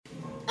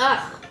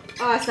Ugh.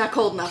 Oh, it's not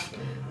cold enough.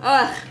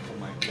 Ugh. Oh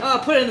my god.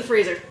 Oh, put it in the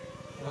freezer.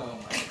 Oh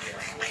my god.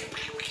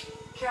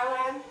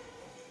 Caroline?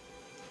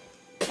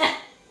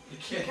 You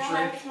can't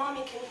Caroline, drink.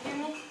 Mommy, can you hear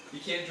me? You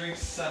can't drink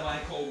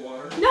semi-cold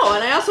water. No,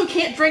 and I also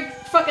can't drink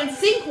fucking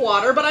sink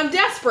water, but I'm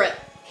desperate.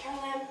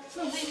 Caroline,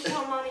 please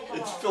tell Mommy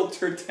hello. It's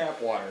filtered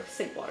tap water.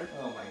 Sink water.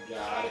 Oh my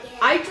god.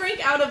 I drink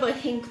out of a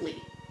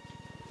Hinkley.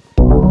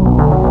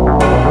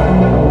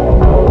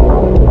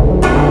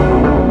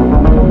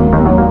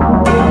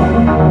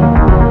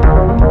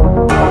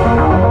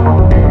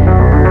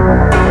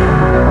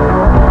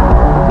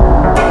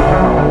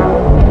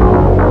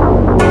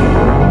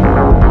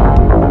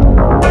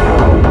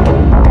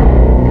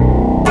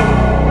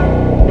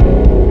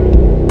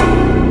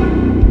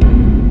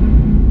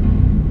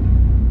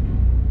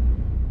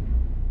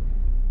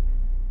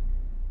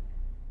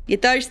 You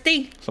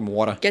thirsty? Some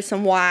water. Get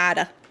some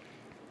water.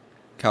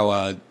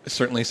 Cow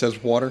certainly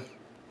says water.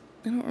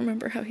 I don't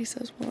remember how he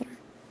says water.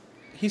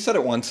 He said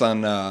it once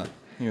on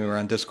you were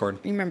on Discord.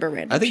 You remember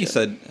random I think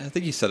shit.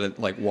 he said it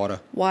like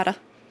water. Water.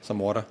 Some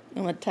water.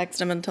 I'm gonna text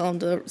him and tell him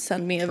to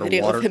send me a Or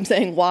video water. of him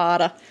saying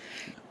water.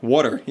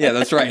 Water. Yeah,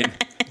 that's right.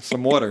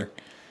 Some water.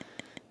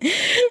 We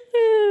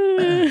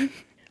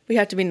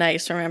have to be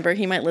nice, remember?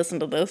 He might listen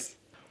to this.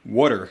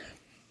 Water.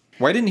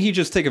 Why didn't he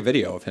just take a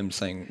video of him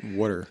saying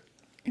water?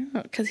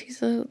 Yeah, because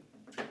he's a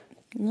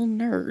little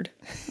nerd.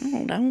 I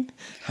don't know.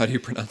 How do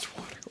you pronounce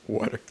water?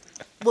 Water.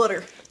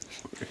 Water.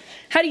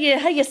 How do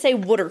you say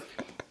water?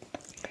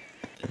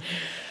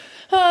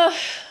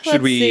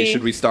 Should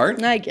we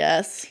start? I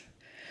guess.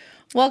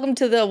 Welcome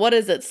to the, what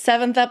is it,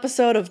 7th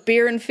episode of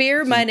Beer and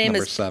Fear. My name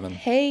number is 7.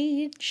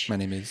 Paige. My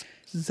name is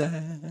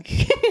Zach.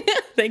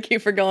 Thank you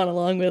for going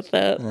along with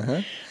that.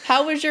 Uh-huh.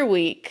 How was your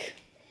week?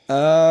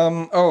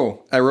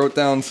 I wrote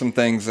down some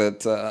things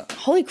that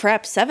Holy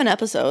crap, 7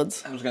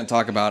 episodes. I was going to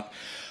talk about.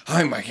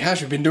 Oh my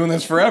gosh, we've been doing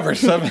this forever.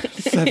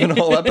 Seven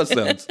whole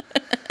episodes.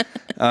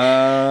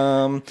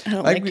 I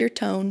don't like your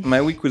tone.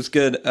 My week was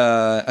good.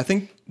 I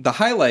think the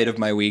highlight of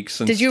my week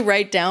since... Did you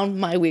write down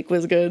my week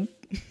was good?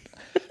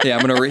 Yeah,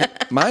 I'm going to read.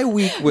 My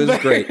week was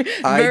great.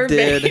 I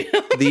did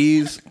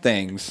these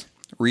things.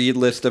 Read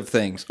list of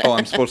things. Oh,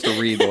 I'm supposed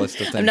to read the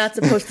list of things. I'm not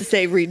supposed to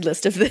say read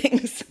list of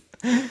things.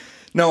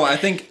 No, I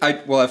think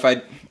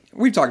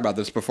we've talked about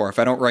this before. If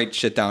I don't write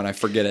shit down, I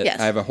forget it. Yes.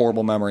 I have a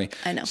horrible memory.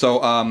 I know.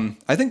 So,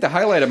 I think the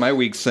highlight of my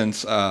week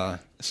since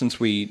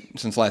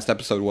last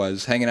episode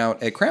was hanging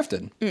out at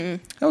Crafted. Mm-mm.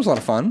 That was a lot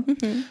of fun.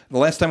 Mm-hmm. The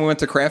last time we went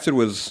to Crafted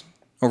was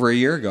over a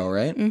year ago,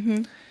 right?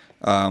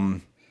 Mm-hmm.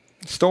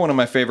 Still one of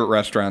my favorite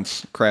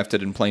restaurants,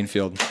 Crafted in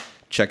Plainfield.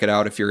 Check it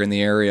out if you're in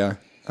the area.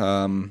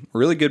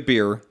 Really good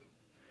beer.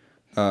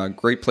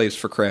 Great place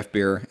for craft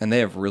beer, and they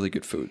have really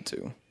good food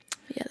too.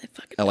 Yeah, they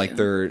fucking I like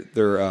do.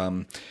 their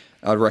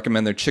I would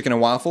recommend their chicken and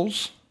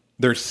waffles.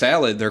 Their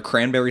salad, their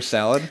cranberry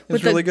salad is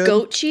With really the good.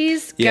 goat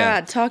cheese?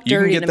 Yeah. God, talk You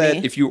dirty can to get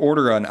that me. if you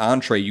order an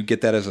entree, you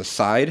get that as a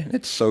side.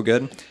 It's so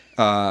good.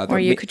 Or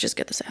you could just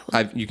get the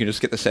salad. You can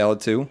just get the salad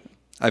too.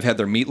 I've had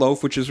their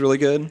meatloaf, which is really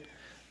good.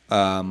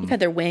 You've had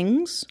their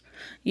wings.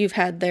 You've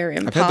had their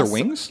I've had their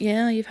wings?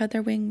 Yeah, you've had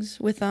their wings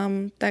with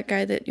that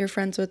guy that you're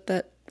friends with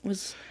that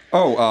was...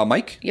 Oh,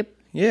 Mike? Yep.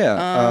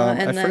 Yeah.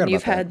 And I then forgot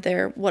you've about had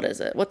their, what is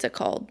it? What's it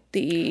called?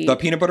 the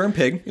peanut butter and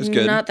pig is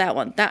good. Not that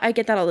one. I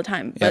get that all the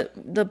time. But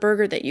the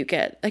burger that you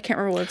get, I can't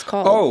remember what it's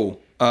called. Oh,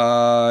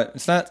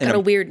 it's not Got a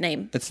weird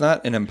name. It's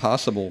not an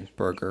Impossible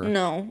Burger.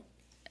 No.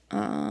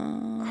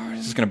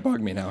 This is gonna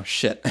bug me now.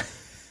 Shit.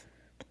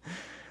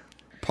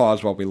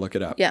 Pause while we look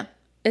it up. Yeah.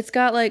 It's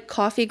got like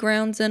coffee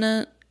grounds in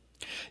it.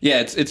 Yeah,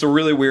 it's a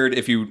really weird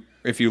if you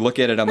look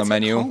at it on the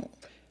menu. called?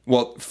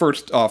 Well,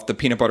 first off, the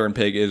peanut butter and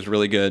pig is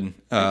really good.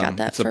 I got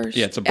that it's first.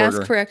 Yeah, it's a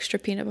burger. Ask for extra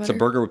peanut butter. It's a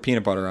burger with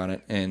peanut butter on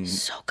it, and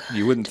So good.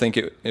 you wouldn't think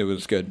it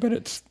was good, but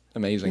it's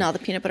amazing. No, the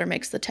peanut butter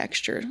makes the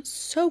texture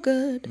so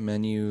good.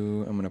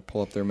 Menu. I'm gonna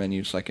pull up their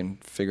menu so I can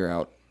figure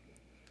out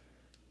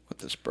what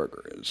this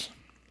burger is.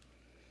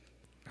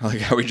 I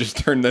like how we just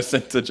turned this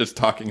into just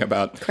talking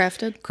about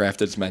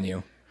Crafted's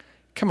menu.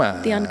 Come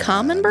on. The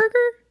Uncommon Burger?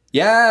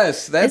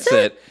 Yes, that's Is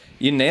it?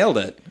 You nailed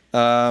it.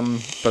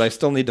 But I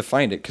still need to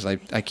find it because I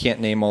can't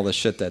name all the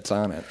shit that's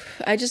on it.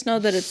 I just know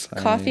that it's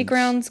coffee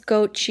grounds,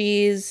 goat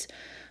cheese.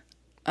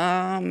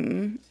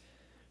 Yeah,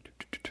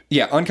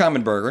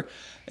 Uncommon Burger.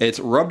 It's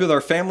rubbed with our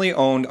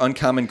family-owned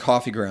Uncommon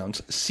coffee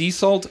grounds, sea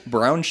salt,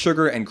 brown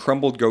sugar, and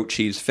crumbled goat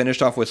cheese,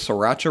 finished off with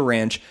sriracha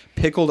ranch,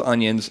 pickled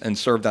onions, and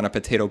served on a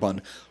potato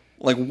bun.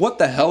 Like, what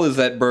the hell is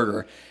that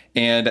burger?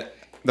 And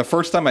the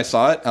first time I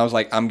saw it, I was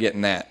like, I'm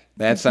getting that.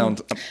 That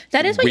sounds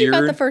That is what weird. you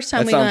got the first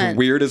time we That sounds went.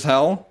 weird as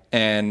hell,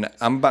 and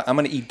I'm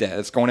going to eat that.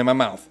 It's going in my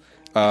mouth.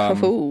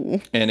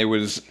 Ooh. And it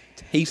was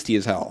tasty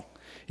as hell.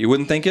 You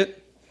wouldn't think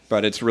it,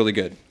 but it's really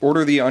good.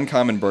 Order the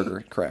Uncommon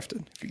Burger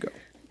Crafted if you go.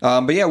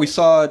 But yeah, we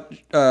saw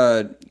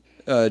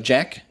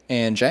Jack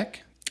and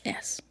Jack.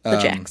 Yes, the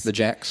Jacks. The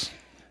Jacks.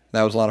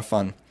 That was a lot of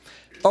fun.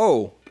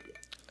 Oh,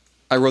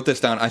 I wrote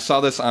this down. I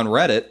saw this on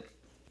Reddit.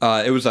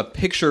 It was a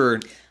picture.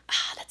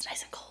 That's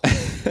nice and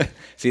cold.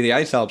 See, the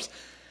ice helps.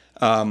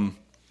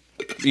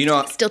 You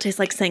know, Still tastes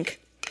like sink.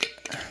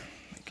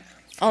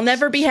 I'll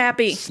never be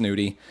happy.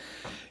 Snooty.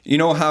 You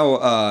know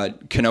how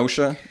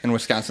Kenosha in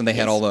Wisconsin, they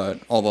had all the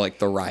like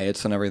the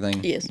riots and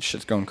everything? Yes.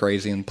 Shit's going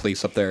crazy and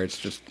police up there. It's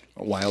just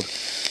wild.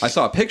 I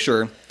saw a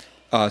picture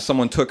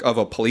someone took of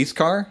a police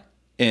car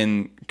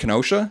in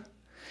Kenosha,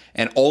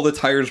 and all the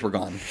tires were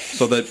gone.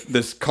 So that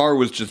this car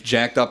was just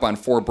jacked up on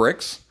 4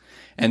 bricks,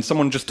 and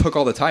someone just took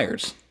all the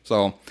tires.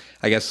 So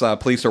I guess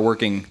police are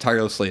working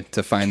tirelessly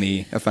to find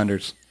the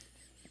offenders.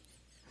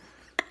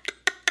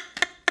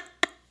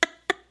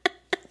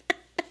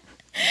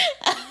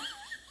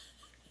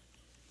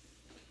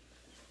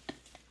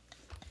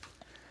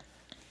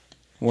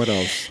 What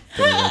else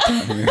did I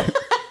write down here?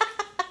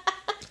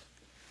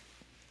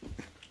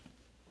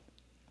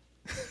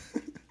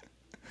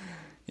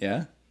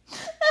 Yeah?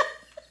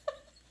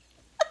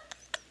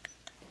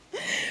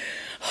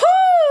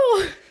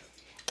 Whew!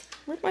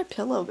 Where'd my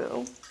pillow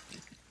go?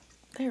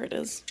 There it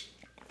is.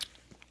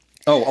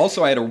 Oh,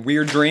 also I had a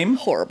weird dream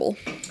Horrible.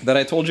 that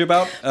I told you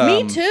about.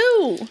 Me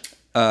too.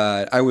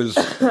 I was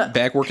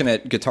back working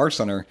at Guitar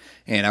Center,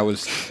 and I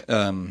was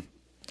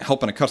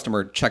helping a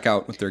customer check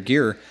out with their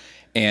gear,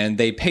 and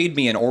they paid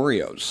me in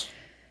Oreos.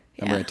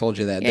 Remember I told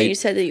you that? Yeah, you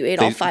said that you ate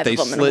all 5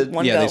 of them in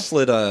one go. Yeah, they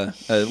slid a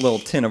little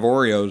tin of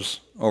Oreos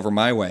over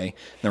my way.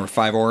 There were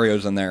 5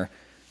 Oreos in there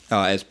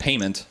as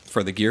payment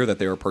for the gear that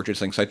they were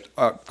purchasing. So,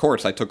 of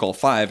course, I took all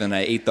 5, and I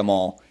ate them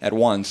all at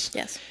once.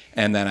 Yes.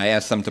 And then I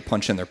asked them to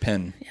punch in their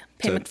PIN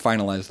to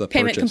finalize the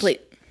Payment purchase.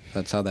 complete.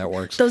 That's how that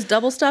works. Those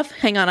double stuff?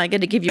 Hang on, I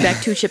got to give you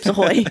back 2 Chips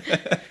Ahoy.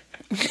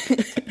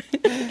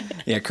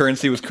 Yeah,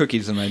 currency was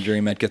cookies in my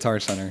dream at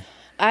Guitar Center.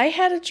 I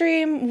had a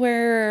dream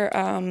where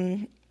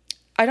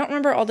I don't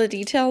remember all the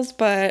details,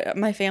 but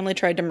my family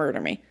tried to murder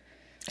me.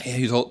 Yeah,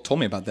 you told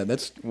me about that.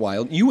 That's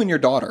wild. You and your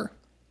daughter.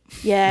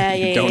 Yeah,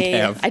 You don't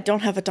have. I don't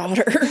have a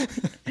daughter.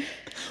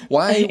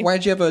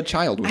 Why'd you have a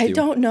child with you? I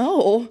don't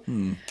know.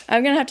 I'm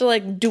gonna have to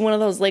like do one of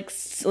those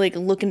like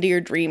look into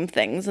your dream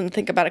things and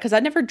think about it, because I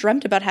never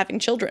dreamt about having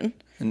children.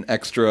 An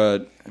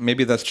extra,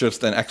 maybe that's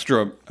just an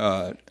extra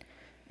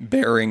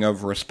bearing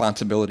of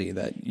responsibility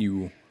that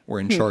you were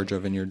in charge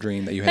of in your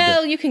dream that you had.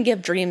 Well, you can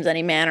give dreams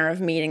any manner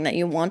of meaning that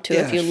you want to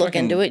Yeah, if you look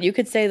fucking- into it. You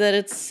could say that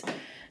it's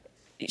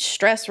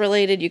stress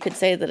related. You could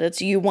say that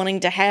it's you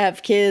wanting to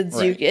have kids.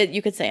 Right.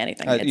 You could say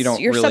anything. You It's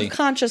don't your really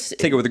subconscious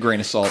take it with a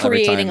grain of salt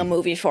every creating time. a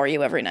movie for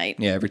you every night.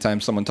 Yeah, every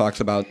time someone talks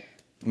about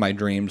my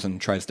dreams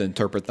and tries to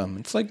interpret them,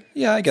 it's like,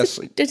 yeah, I guess.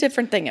 A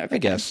different thing every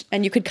time. guess.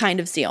 And you could kind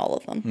of see all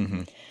of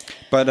them.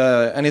 But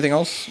anything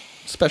else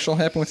special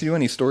happen with you?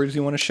 Any stories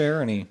you want to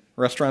share? Any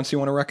restaurants you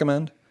want to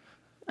recommend?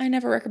 I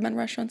never recommend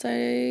restaurants.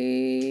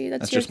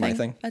 That's your just my thing.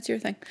 thing? That's your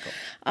thing.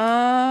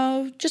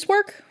 Just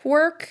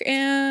work,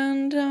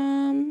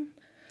 and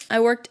I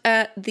worked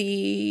at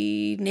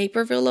the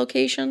Naperville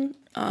location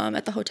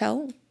at the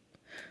hotel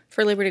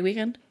for Liberty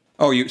Weekend.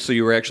 Oh, so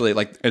you were actually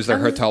like, is their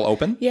hotel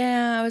open?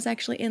 Yeah, I was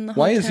actually in the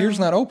hotel. Why is yours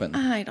not open?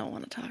 I don't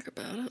want to talk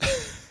about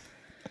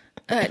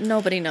it.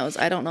 Nobody knows.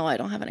 I don't know. I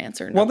don't have an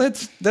answer. No. Well,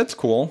 that's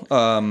cool.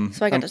 So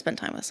I got to spend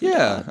time with some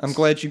Yeah, dogs. I'm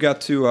glad you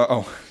got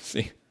to.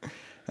 See,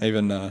 I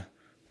even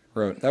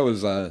wrote that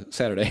was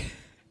Saturday.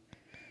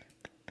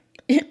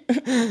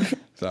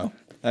 So,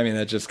 I mean,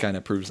 that just kind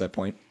of proves that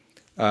point.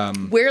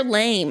 We're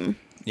lame.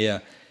 Yeah.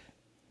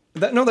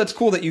 That's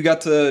cool that you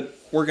got to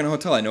work in a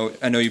hotel. I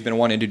know you've been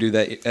wanting to do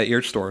that at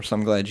your store, so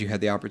I'm glad you had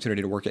the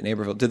opportunity to work at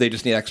Naperville. Did they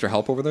just need extra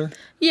help over there?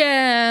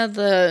 Yeah,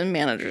 the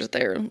managers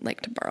there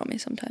like to borrow me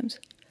sometimes.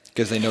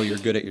 Because they know you're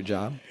good at your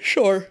job?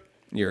 Sure.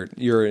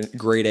 You're a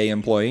grade A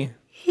employee?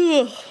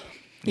 You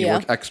Yeah.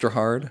 work extra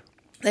hard?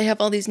 They have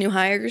all these new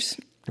hires.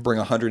 You bring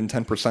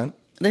 110%?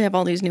 They have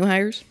all these new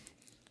hires.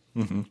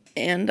 Mm-hmm.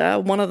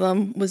 And one of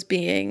them was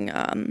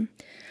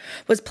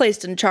was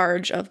placed in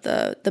charge of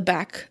the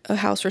back of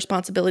house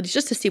responsibilities,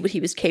 just to see what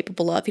he was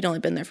capable of. He'd only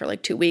been there for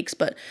like 2 weeks,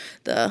 but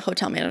the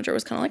hotel manager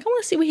was kind of like, I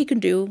want to see what he can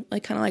do,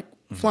 like kind of like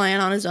flying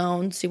on his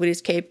own, see what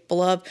he's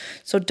capable of.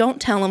 So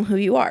don't tell him who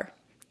you are.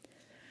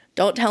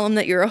 Don't tell him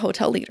that you're a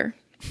hotel leader.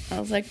 I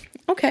was like,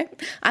 okay,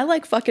 I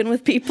like fucking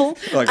with people.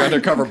 Like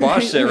undercover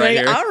boss shit right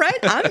here. All right,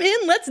 I'm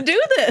in. Let's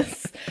do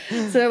this.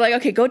 So they're like,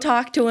 okay, go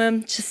talk to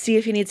him. Just see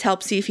if he needs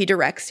help. See if he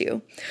directs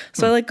you.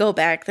 So I like go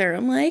back there.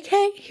 I'm like,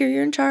 hey, here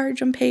you're in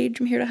charge. I'm Paige.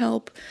 I'm here to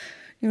help.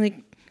 And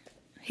like,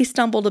 he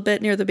stumbled a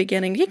bit near the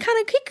beginning. He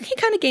kind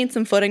of gained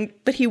some footing,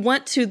 but he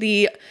went to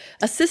the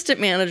assistant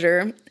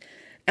manager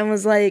and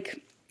was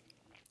like,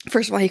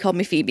 first of all, he called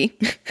me Phoebe.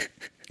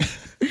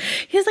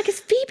 He was like, is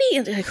Phoebe?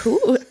 And they're like, who?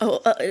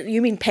 Oh,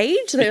 you mean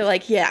Paige? They're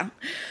like, yeah.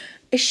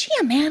 Is she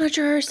a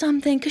manager or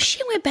something? Because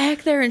she went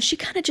back there and she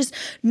kind of just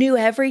knew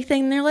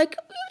everything. They're like,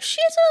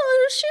 she's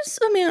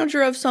a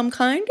manager of some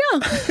kind. Yeah.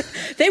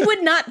 They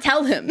would not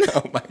tell him.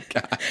 Oh my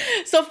God.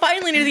 So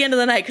finally near the end of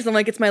the night, because I'm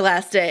like, it's my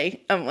last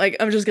day. I'm like,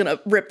 I'm just going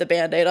to rip the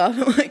Band-Aid off.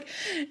 I'm like,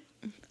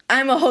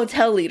 I'm a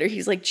hotel leader.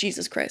 He's like,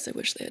 Jesus Christ, I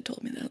wish they had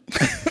told me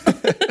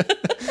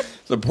that.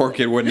 The poor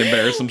kid wouldn't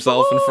embarrass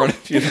himself in front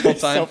of you the whole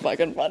time. So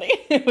fucking funny.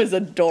 It was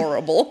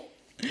adorable.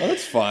 Oh,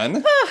 that's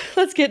fun.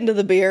 Let's get into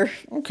the beer.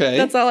 Okay.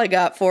 That's all I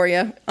got for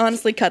you.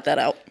 Honestly, cut that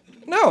out.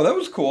 No, that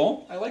was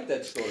cool. I like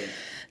that story.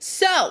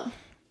 So,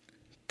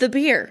 The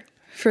beer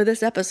for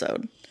this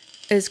episode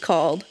is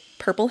called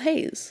Purple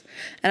Haze.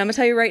 And I'm going to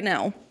tell you right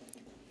now,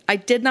 I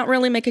did not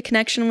really make a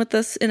connection with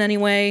this in any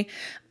way.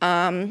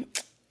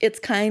 It's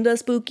kind of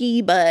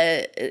spooky,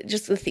 but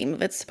just the theme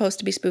of it's supposed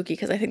to be spooky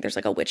because I think there's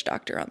like a witch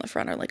doctor on the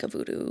front or like a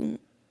voodoo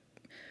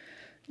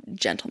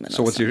gentleman.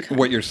 So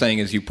what you're saying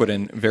is you put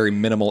in very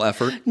minimal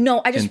effort?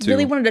 No, I just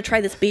really wanted to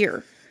try this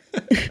beer.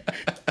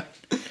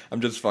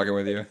 I'm just fucking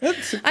with you.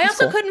 I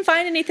also couldn't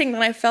find anything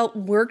that I felt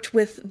worked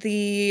with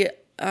the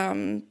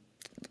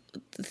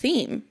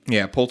theme.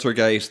 Yeah,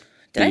 poltergeist.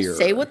 Did I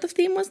say what the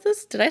theme was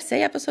this? Did I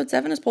say episode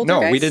 7 is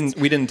poltergeist?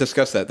 No, we didn't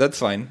discuss that. That's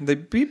fine.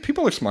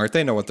 People are smart.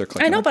 They know what they're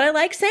clicking I know, on. but I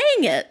like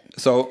saying it.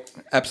 So,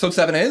 episode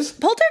 7 is?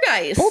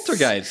 Poltergeist.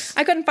 Poltergeist.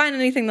 I couldn't find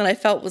anything that I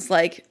felt was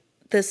like,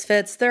 this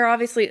fits. They're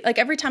obviously, like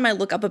every time I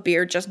look up a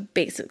beer just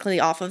basically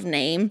off of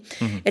name,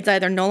 it's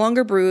either no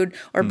longer brewed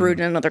or brewed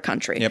in another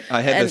country. Yep,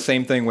 I had the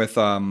same thing with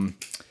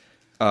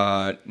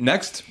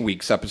next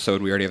week's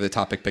episode. We already have the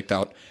topic picked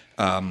out.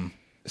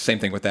 Same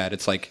thing with that.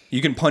 It's like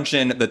you can punch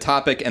in the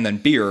topic and then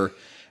beer,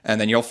 and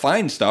then you'll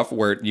find stuff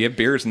where you have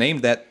beers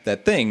named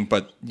that thing,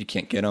 but you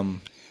can't get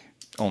them.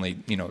 Only,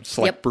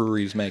 select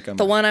breweries make them.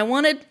 The one I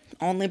wanted,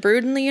 only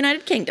brewed in the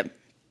United Kingdom.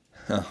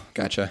 Oh,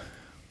 gotcha.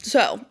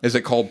 So. Is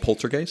it called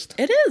Poltergeist?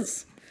 It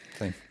is.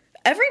 Thing.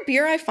 Every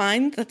beer I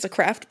find that's a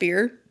craft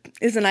beer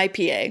is an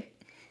IPA.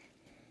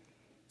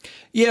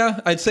 Yeah,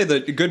 I'd say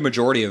the good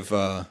majority of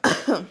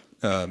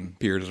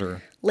beers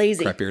are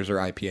lazy. Craft beers are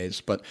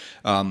IPAs. But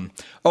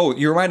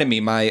you reminded me.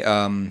 My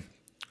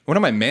one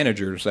of my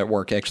managers at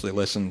work actually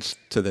listens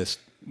to this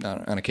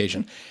on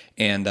occasion,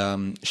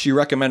 and she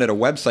recommended a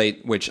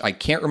website which I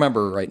can't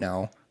remember right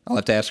now. I'll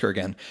have to ask her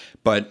again.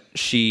 But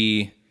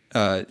she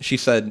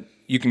said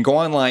you can go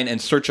online and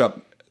search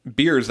up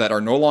beers that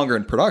are no longer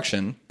in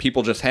production.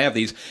 People just have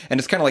these, and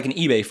it's kind of like an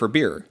eBay for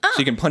beer. So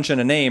you can punch in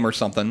a name or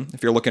something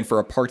if you're looking for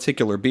a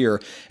particular beer,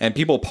 and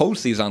people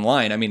post these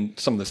online. I mean,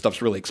 some of the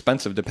stuff's really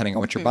expensive depending on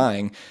what you're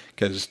buying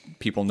because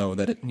people know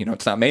that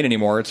it's not made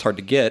anymore. It's hard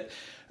to get,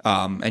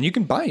 and you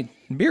can buy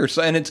beer.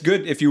 So, and it's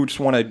good if you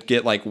just want to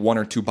get like 1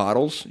 or 2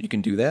 bottles. You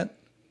can do that.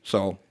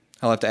 So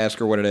I'll have to ask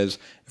her what it is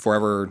if we're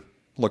ever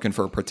looking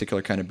for a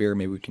particular kind of beer.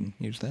 Maybe we can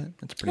use that.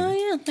 That's pretty. Oh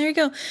yeah, there you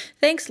go.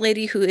 Thanks,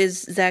 lady who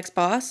is Zach's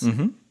boss.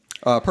 Mm-hmm.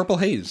 Purple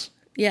Haze.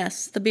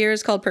 Yes, the beer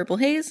is called Purple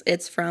Haze.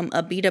 It's from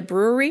Abita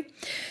Brewery.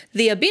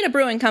 The Abita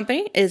Brewing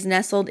Company is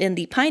nestled in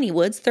the Piney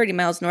Woods, 30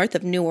 miles north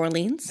of New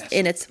Orleans.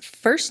 In its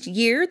first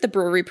year, the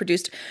brewery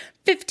produced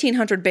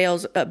 1,500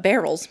 barrels of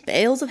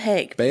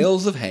hay.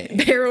 Bales of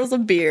hay. Barrels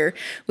of beer.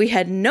 We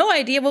had no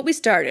idea what we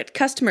started.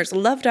 Customers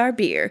loved our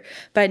beer.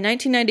 By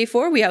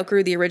 1994, we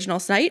outgrew the original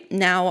site,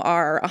 now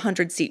our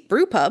 100-seat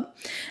brew pub,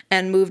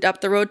 and moved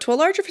up the road to a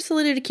larger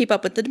facility to keep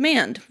up with the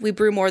demand. We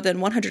brew more than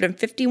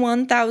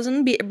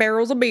 151,000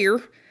 barrels of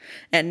beer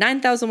and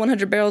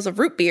 9,100 barrels of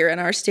root beer in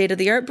our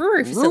state-of-the-art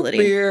brewery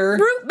facility.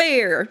 Root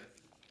beer.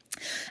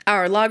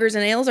 Our lagers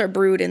and ales are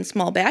brewed in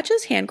small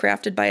batches,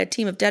 handcrafted by a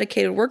team of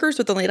dedicated workers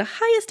with only the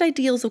highest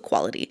ideals of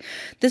quality.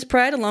 This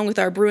pride, along with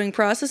our brewing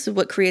process, is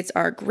what creates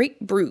our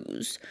great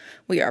brews.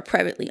 We are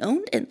privately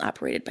owned and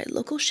operated by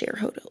local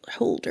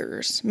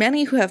shareholders,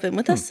 many who have been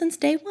with us since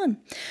day one.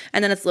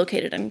 And then it's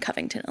located in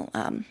Covington,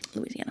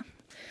 Louisiana.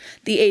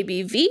 The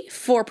ABV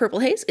for Purple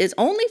Haze is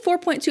only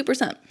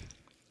 4.2%.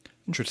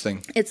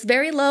 Interesting. It's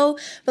very low,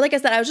 but like I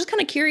said, I was just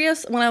kind of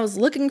curious when I was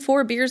looking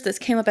for beers. This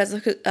came up as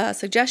a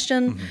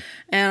suggestion,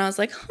 and I was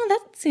like, "Oh,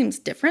 that seems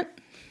different."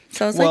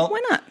 So I was like,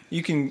 "Why not?"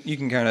 You can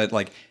kind of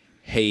like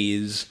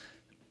haze,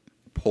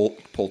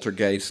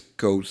 poltergeist,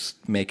 ghost,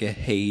 make a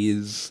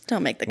haze.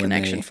 Don't make the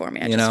connection for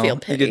me. I just feel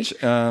pity.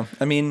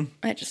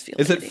 I just feel.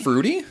 Is pity. it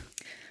fruity?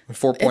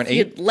 4.8. If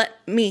you'd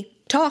let me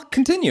talk.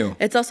 Continue.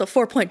 It's also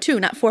 4.2,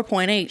 not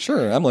 4.8.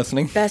 Sure, I'm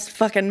listening. Best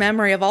fucking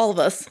memory of all of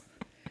us.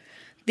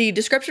 The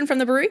description from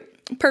the brewery: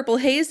 Purple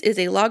Haze is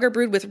a lager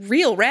brewed with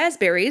real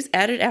raspberries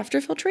added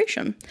after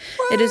filtration.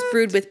 What? It is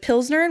brewed with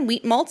Pilsner and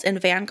wheat malts and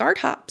Vanguard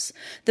hops.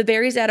 The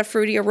berries add a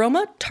fruity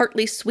aroma,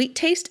 tartly sweet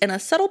taste, and a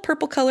subtle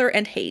purple color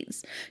and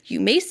haze. You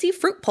may see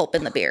fruit pulp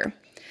in the beer.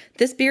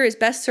 This beer is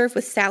best served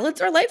with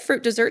salads or light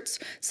fruit desserts,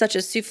 such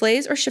as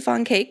soufflés or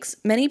chiffon cakes.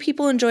 Many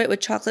people enjoy it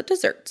with chocolate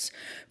desserts.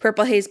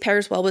 Purple Haze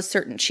pairs well with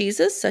certain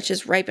cheeses, such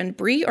as ripened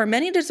brie, or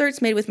many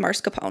desserts made with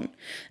mascarpone.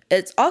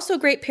 It's also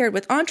great paired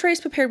with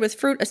entrees prepared with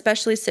fruit,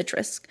 especially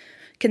citrus.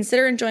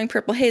 Consider enjoying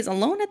Purple Haze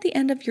alone at the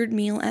end of your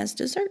meal as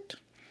dessert.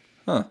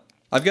 Huh.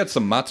 I've got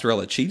some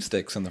mozzarella cheese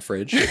sticks in the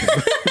fridge.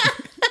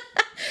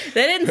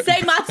 They didn't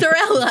say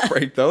mozzarella.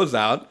 Break those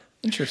out.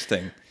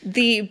 Interesting.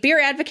 The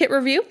Beer Advocate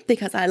review,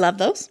 because I love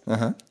those,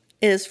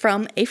 is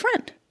from a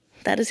friend.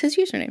 That is his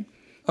username.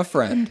 A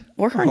friend.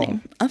 Or her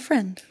name. A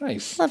friend.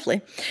 Nice.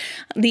 Lovely.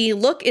 The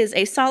look is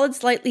a solid,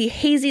 slightly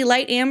hazy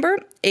light amber,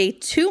 a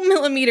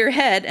 2mm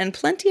head, and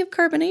plenty of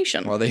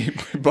carbonation. Well, they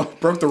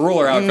broke the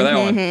ruler out for that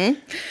one.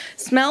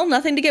 Smell,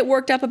 nothing to get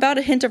worked up about.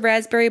 A hint of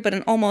raspberry, but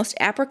an almost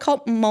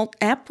apricot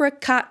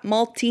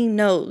malty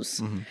nose.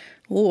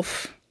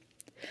 Oof.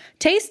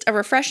 Taste, a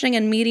refreshing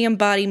and medium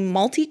body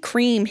malty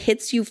cream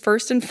hits you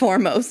first and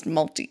foremost.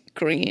 Malty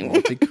cream.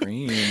 Malty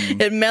cream.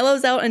 It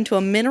mellows out into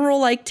a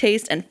mineral-like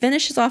taste and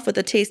finishes off with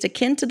a taste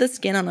akin to the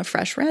skin on a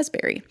fresh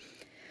raspberry.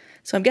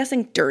 So I'm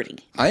guessing dirty.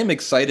 I am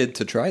excited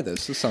to try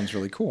this. This sounds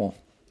really cool.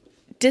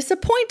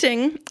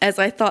 Disappointing, as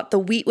I thought the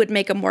wheat would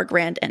make a more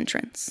grand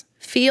entrance.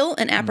 Feel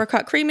and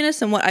apricot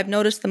creaminess, and what I've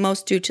noticed the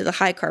most due to the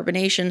high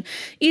carbonation,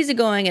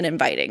 easygoing and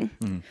inviting.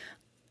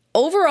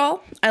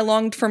 Overall, I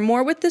longed for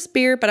more with this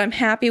beer, but I'm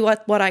happy with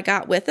what I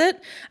got with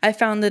it. I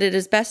found that it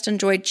is best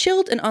enjoyed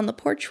chilled and on the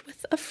porch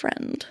with a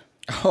friend.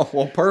 Oh,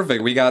 well,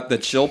 perfect. We got the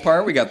chill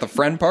part. We got the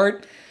friend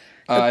part.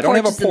 I don't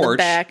have a porch is in the porch.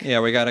 back.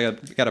 Yeah, we got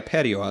a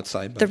patio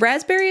outside. But. The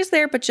raspberry is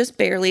there, but just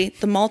barely.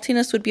 The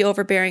maltiness would be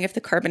overbearing if the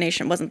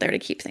carbonation wasn't there to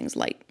keep things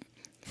light.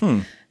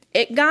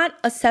 It got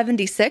a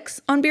 76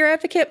 on Beer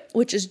Advocate,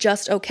 which is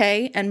just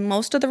okay. And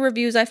most of the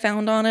reviews I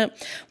found on it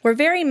were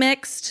very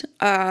mixed.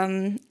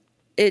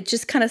 It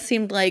just kind of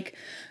seemed like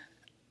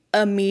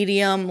a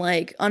medium,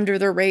 like under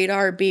the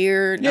radar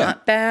beer. Yeah.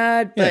 Not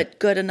bad, but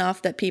good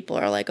enough that people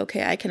are like,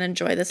 okay, I can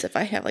enjoy this if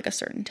I have like a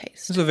certain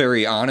taste. This is a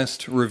very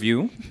honest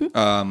review.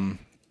 Oh,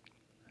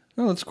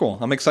 that's cool.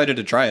 I'm excited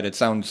to try it. It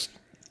sounds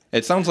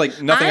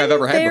like nothing I've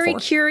ever had before. I'm very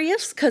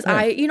curious because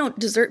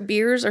dessert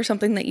beers are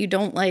something that you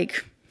don't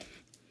like.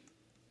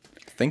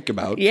 Think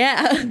about.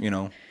 Yeah.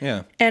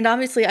 Yeah. And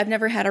obviously, I've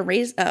never had a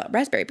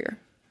raspberry beer.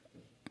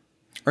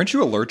 Aren't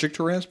you allergic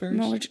to raspberries? I'm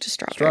allergic to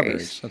strawberries.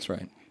 Strawberries, that's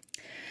right.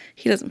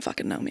 He doesn't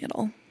fucking know me at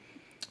all.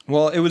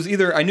 Well, it was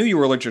either, I knew you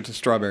were allergic to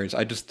strawberries.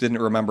 I just didn't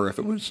remember if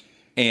it was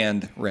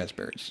and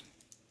raspberries.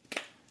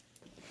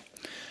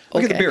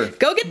 Look at the beer.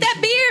 Go get that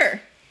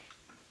beer!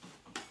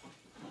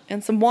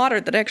 And some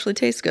water that actually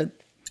tastes good.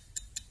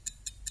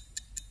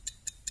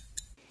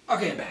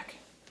 Okay, I'm back.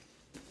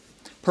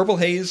 Purple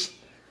Haze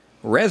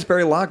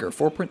Raspberry Lager,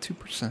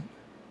 4.2%.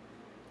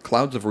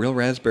 Clouds of real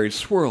raspberries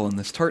swirl in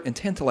this tart and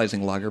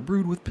tantalizing lager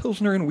brewed with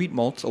Pilsner and wheat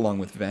malts along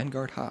with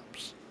Vanguard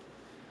hops.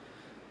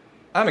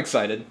 I'm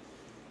excited.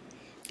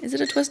 Is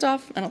it a twist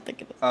off? I don't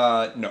think it is.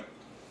 No.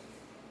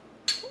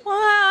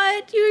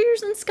 What? You're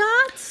using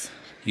Scott's?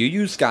 You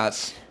use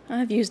Scott's.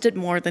 I've used it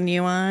more than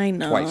you, I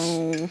know.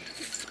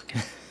 Twice.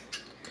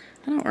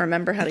 I don't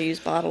remember how to use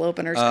bottle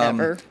openers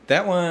ever.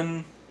 That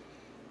one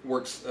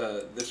works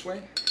this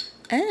way.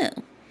 Oh,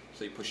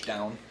 So you push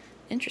down.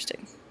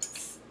 interesting.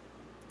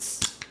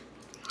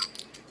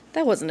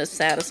 That wasn't as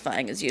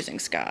satisfying as using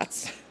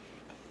Scott's.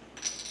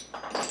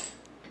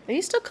 Are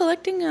you still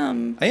collecting,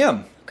 I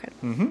am. Okay.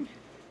 Mm-hmm.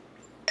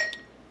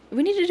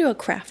 We need to do a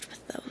craft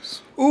with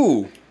those.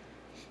 Ooh.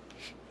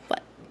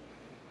 What?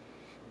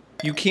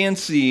 You can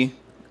see.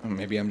 Oh,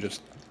 maybe I'm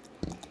just.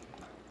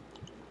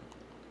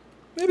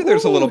 Maybe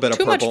there's a little bit of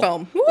too purple. much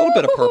foam. A little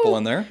bit of purple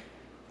in there.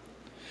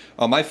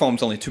 Oh, my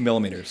foam's only 2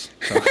 millimeters.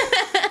 So.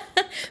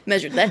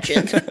 Measured that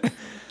shit.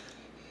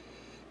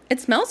 It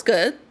smells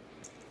good.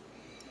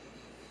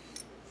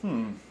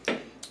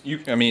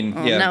 I mean,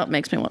 Oh, yeah. now it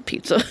makes me want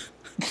pizza.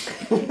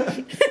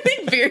 I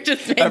think beer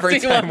just makes Every me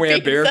time want we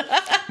have pizza. beer,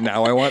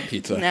 now I want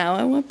pizza. Now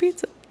I want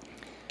pizza.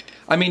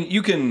 I mean,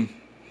 you can.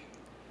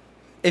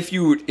 If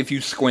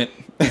you squint,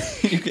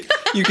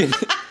 you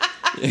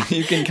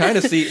can kind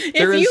of see.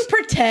 If you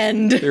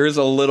pretend. There is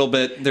a little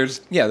bit.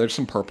 There's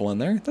some purple in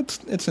there.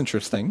 It's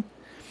interesting.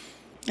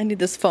 I need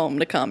this foam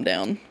to calm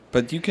down.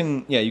 But you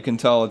can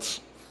tell it's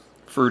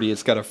fruity.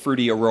 It's got a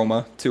fruity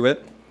aroma to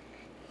it.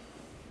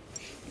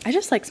 I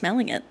just like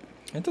smelling it.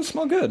 It does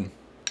smell good.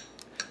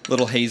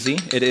 Little hazy.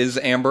 It is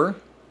amber.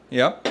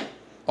 Yep.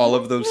 All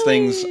of those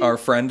things our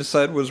friend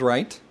said was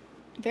right.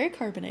 Very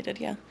carbonated,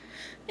 yeah.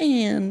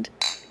 And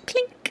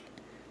clink.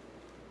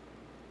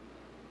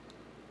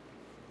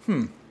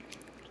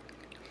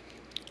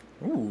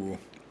 Ooh.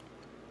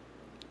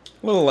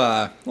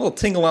 Little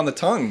tingle on the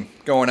tongue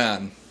going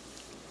on.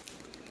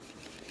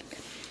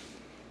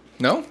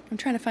 No? I'm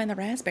trying to find the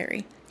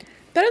raspberry.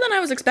 Better than I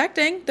was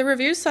expecting. The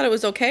reviews said it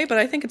was okay, but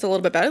I think it's a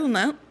little bit better than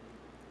that.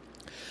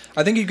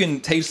 I think you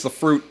can taste the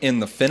fruit in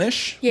the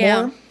finish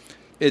Yeah. more.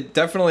 It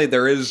definitely,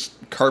 there is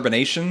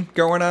carbonation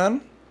going on.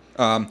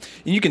 And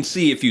you can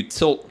see if you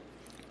tilt,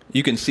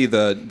 you can see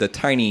the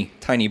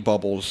tiny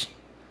bubbles.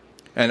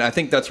 And I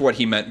think that's what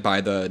he meant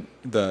by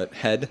the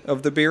head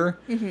of the beer.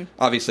 Mm-hmm.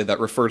 Obviously, that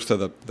refers to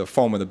the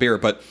foam of the beer,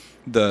 but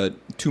the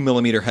 2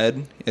 millimeter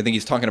head, I think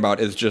he's talking about,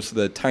 is just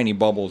the tiny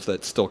bubbles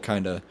that still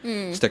kind of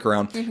stick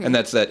around. Mm-hmm. And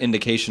that's that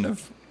indication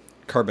of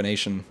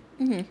carbonation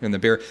in the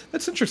beer.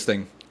 That's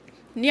interesting.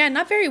 Yeah,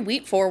 not very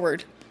wheat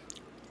forward.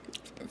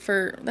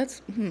 I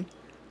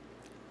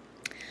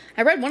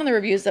read one of the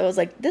reviews that was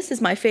like, this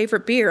is my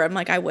favorite beer. I'm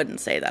like, I wouldn't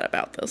say that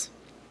about this.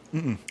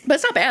 Mm-mm. But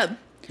it's not bad.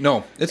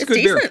 No, it's good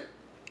decent. beer.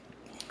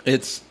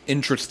 It's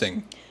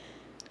interesting.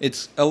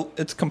 It's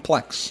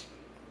complex.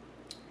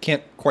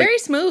 Very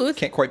smooth.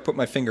 Can't quite put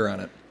my finger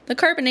on it. The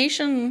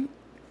carbonation,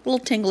 a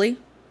little tingly.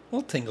 A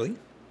little tingly.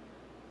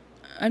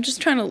 I'm just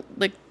trying to,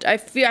 like, I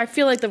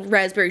feel like the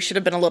raspberry should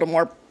have been a little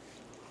more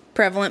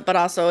prevalent, but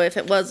also if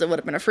it was, it would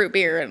have been a fruit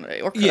beer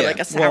or like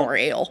a sour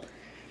ale.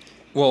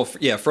 Well,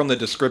 from the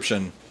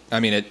description, I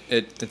mean,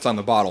 it's on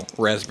the bottle.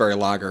 Raspberry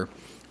lager.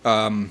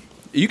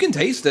 You can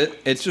taste it.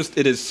 It's just,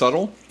 it is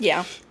subtle.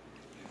 Yeah.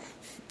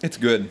 It's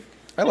good.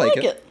 I like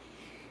it.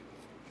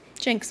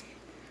 Jinx.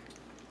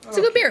 It's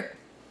a good beer.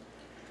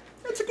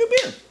 It's a good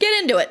beer.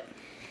 Get into it.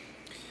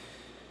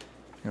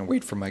 I'm going to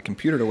wait for my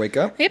computer to wake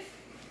up. Yep.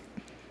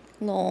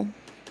 Little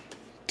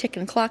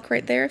ticking clock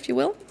right there, if you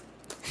will.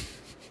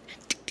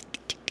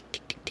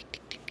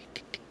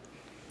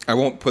 I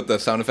won't put the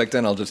sound effect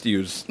in. I'll just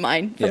use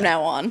Mine from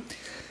now on.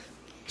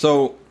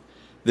 So,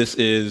 this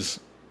is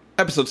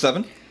episode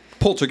 7,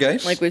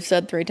 Poltergeist. Like we've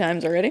said 3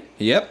 times already.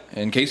 Yep.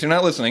 In case you're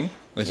not listening,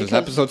 this is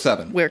episode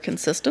 7. We're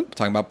consistent.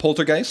 Talking about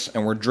Poltergeist,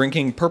 and we're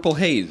drinking Purple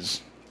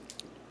Haze.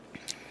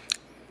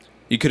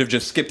 You could have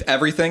just skipped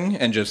everything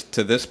and just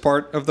to this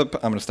part of the... I'm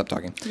going to stop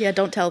talking. Yeah,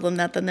 don't tell them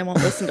that, then they won't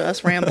listen to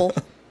us ramble.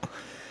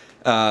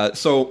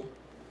 So,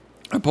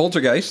 a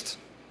poltergeist,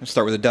 let's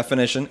start with a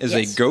definition, is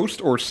a ghost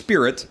or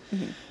spirit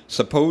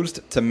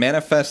supposed to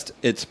manifest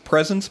its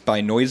presence by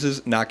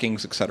noises,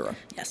 knockings, etc.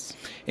 Yes.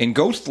 In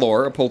ghost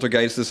lore, a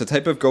poltergeist is a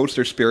type of ghost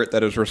or spirit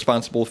that is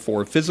responsible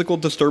for physical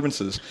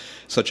disturbances,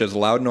 such as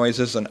loud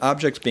noises and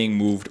objects being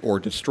moved or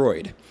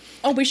destroyed.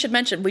 Oh, we should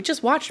mention, we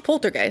just watched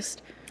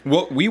Poltergeist.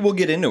 Well, we will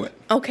get into it.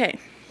 Okay.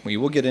 We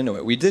will get into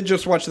it. We did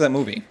just watch that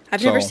movie.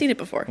 I've never seen it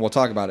before. We'll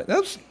talk about it. That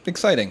was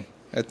exciting.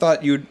 I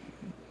thought you'd...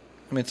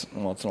 I mean, it's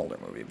an older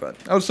movie, but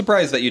I was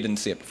surprised that you didn't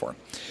see it before.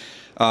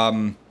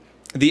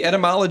 The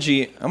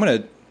etymology... I'm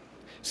going to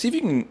see if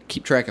you can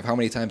keep track of how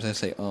many times I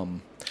say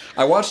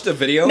I watched a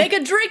video... Make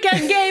a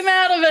drinking game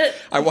out of it!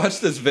 I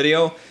watched this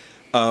video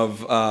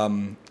of...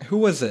 who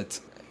was it?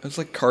 It was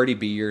like Cardi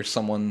B or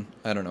someone.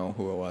 I don't know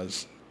who it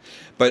was.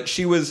 But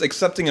she was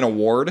accepting an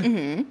award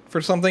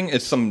for something.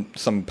 It's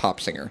some pop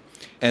singer.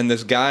 And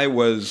this guy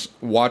was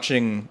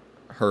watching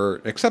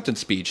her acceptance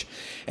speech,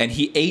 and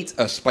he ate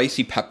a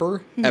spicy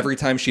pepper every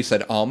time she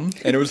said And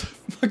it was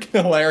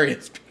fucking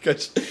hilarious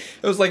because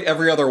it was like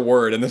every other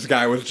word, and this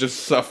guy was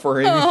just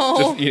suffering,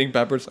 just eating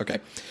peppers. Okay.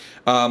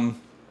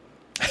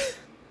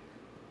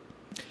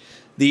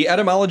 The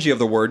etymology of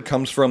the word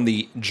comes from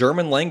the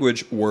German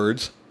language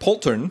words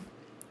poltern,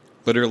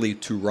 literally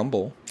to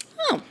rumble,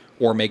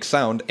 or make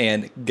sound,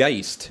 and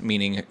Geist,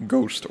 meaning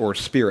ghost or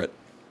spirit.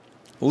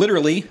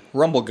 Literally,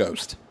 rumble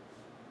ghost.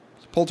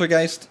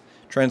 Poltergeist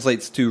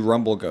translates to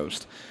rumble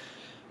ghost.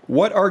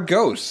 What are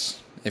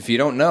ghosts? If you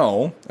don't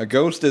know, a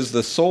ghost is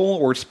the soul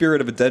or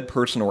spirit of a dead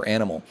person or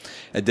animal,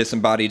 a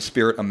disembodied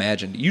spirit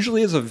imagined,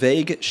 usually as a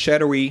vague,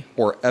 shadowy,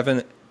 or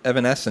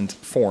evanescent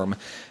form,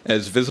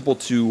 as visible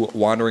to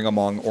wandering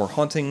among or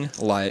haunting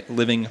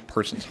living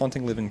persons.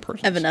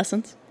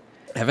 Evanescence.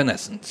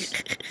 Evanescence.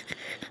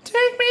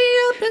 Take me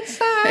up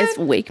inside. It's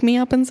wake me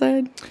up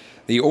inside.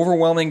 The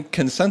overwhelming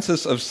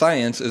consensus of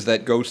science is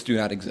that ghosts do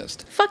not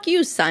exist. Fuck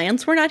you,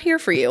 science. We're not here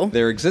for you.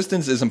 Their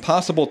existence is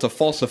impossible to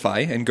falsify,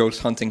 and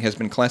ghost hunting has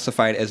been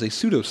classified as a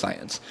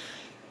pseudoscience.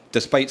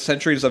 Despite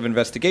centuries of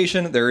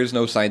investigation, there is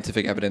no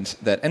scientific evidence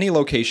that any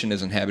location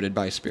is inhabited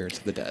by spirits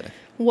of the dead.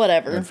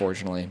 Whatever.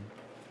 Unfortunately.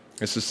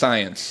 This is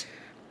science.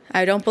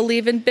 I don't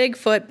believe in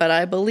Bigfoot, but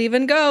I believe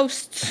in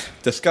ghosts.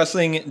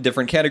 Discussing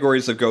different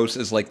categories of ghosts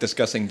is like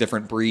discussing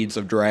different breeds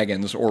of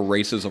dragons or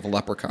races of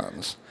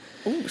leprechauns.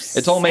 Ooh,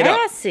 it's all made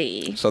up.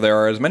 So there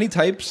are as many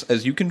types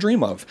as you can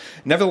dream of.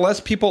 Nevertheless,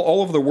 people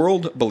all over the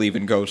world believe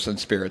in ghosts and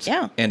spirits.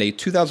 Yeah. And a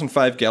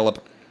 2005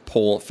 Gallup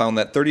poll found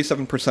that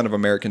 37% of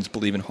Americans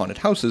believe in haunted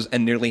houses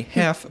and nearly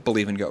half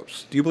believe in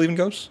ghosts. Do you believe in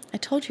ghosts? I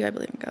told you I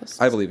believe in ghosts.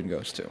 I believe in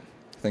ghosts, too.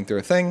 I think they're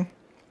a thing.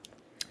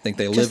 I think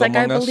they live just like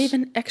among us. I believe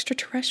in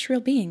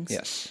extraterrestrial beings.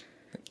 Yes.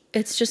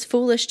 It's just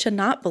foolish to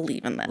not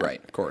believe in that.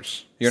 Right, of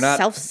course. You're not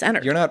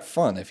self-centered. You're not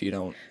fun if you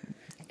don't.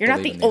 You're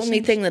not the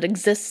only thing that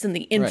exists in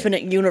the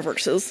infinite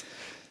universes.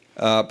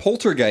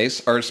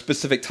 Poltergeists are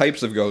specific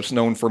types of ghosts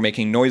known for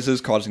making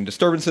noises, causing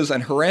disturbances,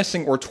 and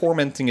harassing or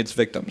tormenting its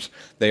victims.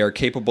 They are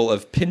capable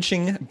of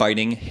pinching,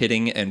 biting,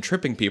 hitting, and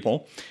tripping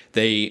people.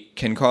 They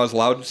can cause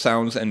loud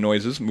sounds and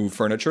noises, move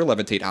furniture,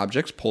 levitate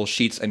objects, pull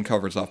sheets and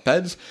covers off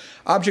beds,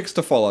 objects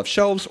to fall off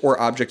shelves,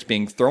 or objects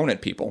being thrown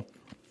at people.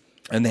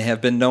 And they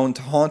have been known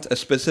to haunt a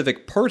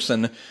specific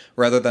person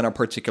rather than a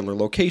particular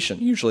location,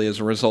 usually as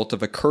a result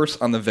of a curse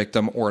on the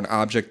victim or an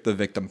object the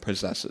victim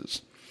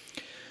possesses.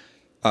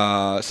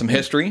 Some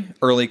history.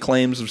 Early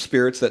claims of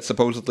spirits that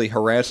supposedly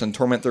harass and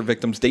torment their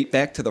victims date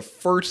back to the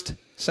 1st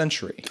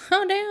century.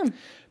 Oh, damn.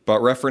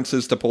 But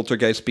references to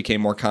poltergeists became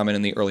more common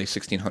in the early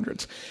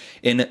 1600s.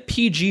 In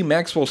P.G.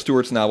 Maxwell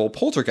Stewart's novel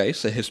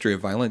Poltergeist, A History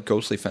of Violent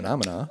Ghostly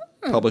Phenomena,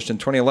 published in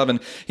 2011,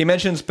 he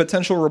mentions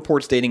potential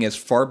reports dating as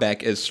far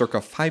back as circa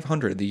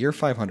 500, the year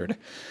 500.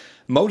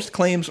 Most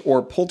claims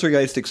or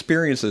poltergeist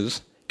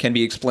experiences can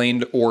be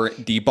explained or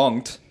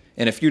debunked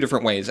in a few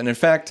different ways, and in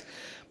fact,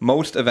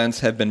 most events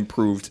have been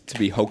proved to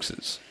be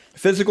hoaxes.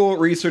 Physical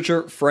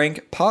researcher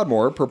Frank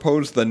Podmore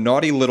proposed the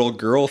naughty little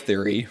girl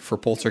theory for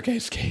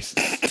poltergeist cases.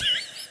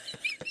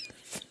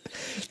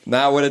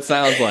 Not what it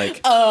sounds like.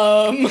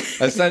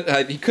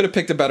 He could have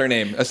picked a better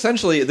name.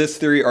 Essentially, this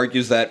theory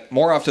argues that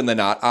more often than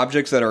not,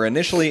 objects that are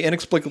initially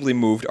inexplicably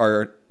moved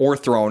or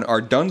thrown are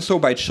done so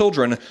by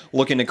children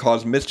looking to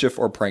cause mischief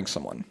or prank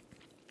someone.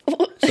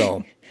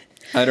 So,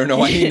 I don't know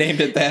why he named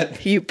it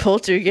that. You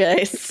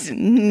poltergeist,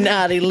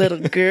 naughty little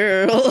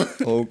girl.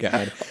 Oh,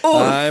 God.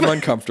 I'm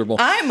uncomfortable.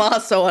 I'm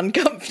also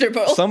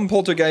uncomfortable. Some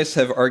poltergeists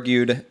have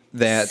argued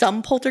that...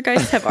 Some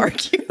poltergeists have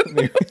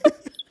argued.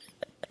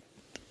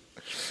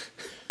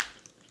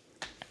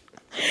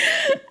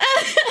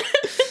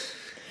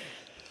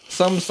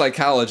 Some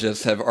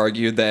psychologists have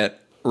argued that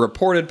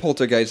reported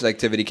poltergeist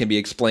activity can be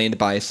explained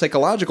by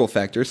psychological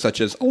factors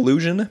such as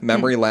illusion,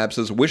 memory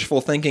lapses,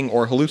 wishful thinking,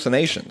 or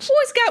hallucinations.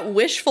 Always got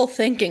wishful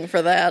thinking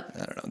for that. I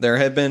don't know. There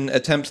have been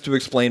attempts to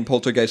explain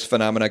poltergeist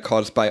phenomena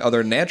caused by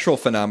other natural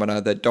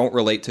phenomena that don't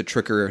relate to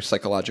trickier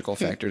psychological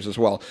factors as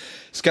well.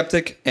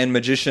 Skeptic and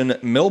magician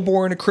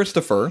Milbourne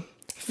Christopher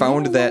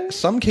found that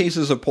some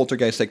cases of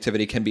poltergeist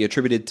activity can be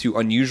attributed to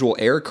unusual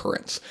air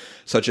currents,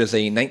 such as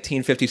a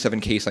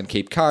 1957 case on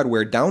Cape Cod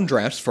where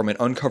downdrafts from an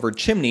uncovered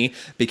chimney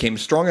became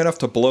strong enough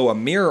to blow a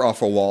mirror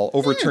off a wall,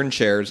 overturn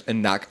chairs,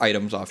 and knock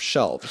items off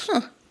shelves.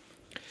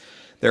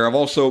 There have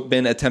also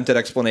been attempted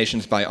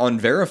explanations by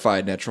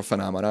unverified natural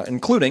phenomena,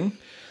 including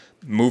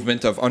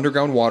movement of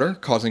underground water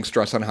causing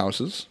stress on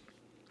houses.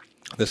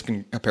 This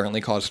can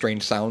apparently cause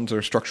strange sounds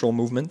or structural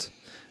movement.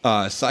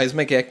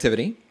 Seismic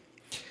activity.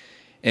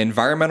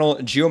 Environmental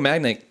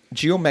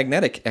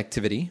geomagnetic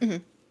activity. A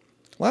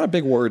lot of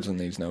big words in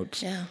these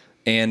notes. Yeah.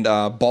 And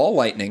ball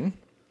lightning.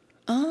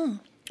 Oh.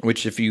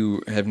 Which, if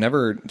you have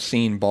never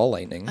seen ball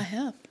lightning, I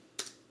have.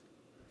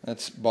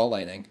 that's ball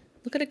lightning.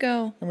 Look at it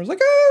go. Everyone's like,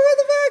 oh, what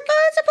the fuck?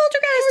 Oh, it's a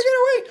poltergeist. Get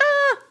away.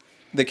 Ah.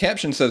 The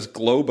caption says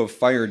globe of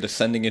fire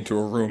descending into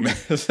a room.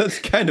 That's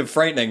kind of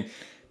frightening.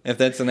 If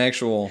that's an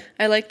actual...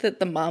 I like that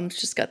the mom's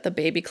just got the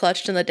baby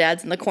clutched and the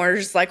dad's in the corner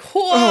just like,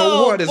 whoa,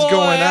 Oh, what is boy,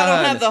 going I don't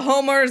on?" have the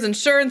homeowner's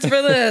insurance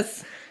for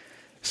this.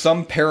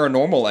 Some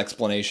paranormal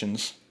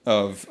explanations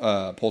of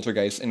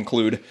poltergeists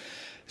include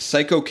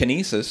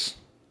psychokinesis,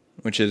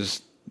 which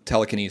is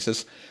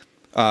telekinesis,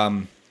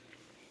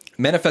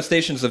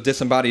 manifestations of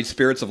disembodied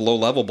spirits of low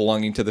level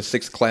belonging to the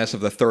 6th class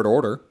of the 3rd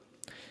order,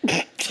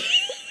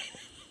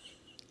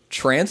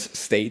 trance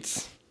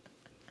states,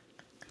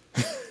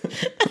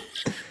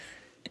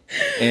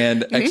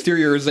 and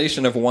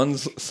exteriorization of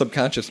one's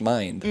subconscious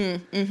mind.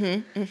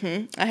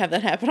 I have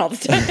that happen all the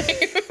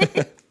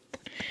time.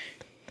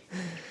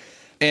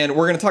 And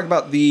we're going to talk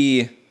about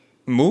the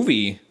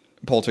movie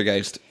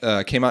Poltergeist.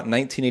 Came out in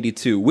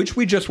 1982, which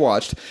we just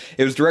watched.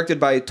 It was directed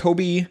by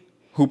Tobe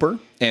Hooper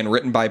and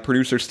written by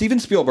producer Steven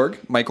Spielberg,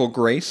 Michael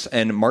Grace,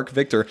 and Mark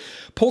Victor.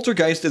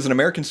 Poltergeist is an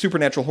American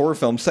supernatural horror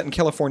film set in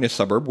California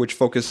suburb, which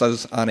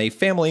focuses on a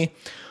family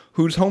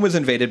whose home is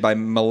invaded by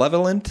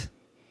malevolent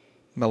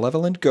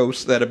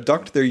ghosts that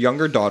abduct their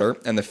younger daughter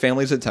and the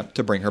family's attempt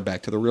to bring her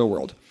back to the real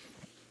world.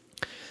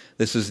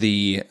 This is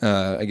the,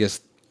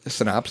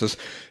 synopsis.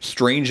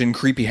 Strange and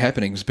creepy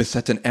happenings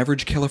beset an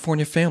average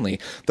California family.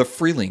 The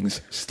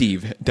Freelings,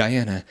 Steve,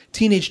 Diana,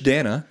 teenage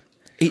Dana,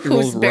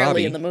 8-year-old Who's barely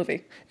Robbie, in the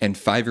movie, and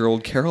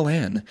 5-year-old Carol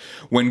Ann.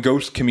 When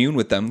ghosts commune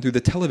with them through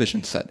the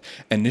television set,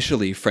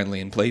 initially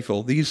friendly and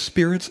playful, these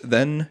spirits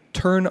then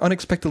turn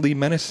unexpectedly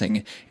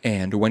menacing,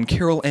 and when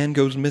Carol Ann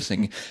goes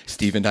missing,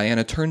 Steve and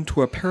Diana turn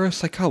to a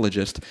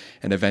parapsychologist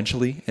and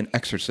eventually an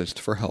exorcist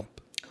for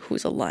help.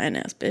 who's a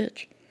lion-ass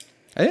bitch.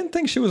 I didn't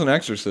think she was an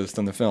exorcist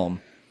in the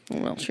film.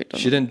 Well, she doesn't.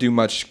 She didn't do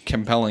much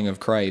compelling of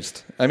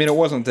Christ. I mean, it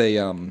wasn't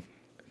a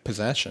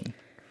possession.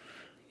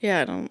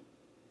 Yeah, I don't.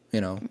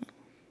 You know,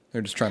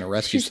 they're just trying to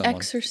rescue She's someone.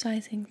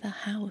 exercising the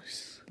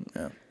house.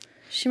 Yeah.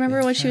 She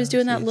remember when she was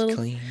doing that house is little,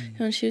 clean.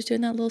 when she was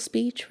doing that little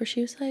speech where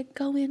she was like,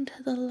 "Go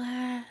into the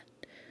light."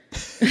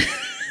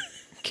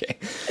 Okay.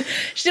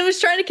 She was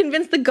trying to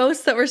convince the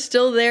ghosts that were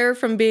still there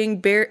from being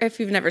buried. If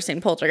you've never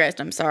seen Poltergeist,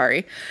 I'm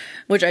sorry.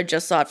 Which I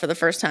just saw it for the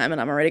first time, and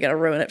I'm already going to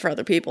ruin it for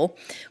other people.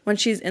 When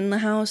she's in the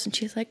house, and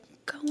she's like,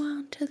 "Go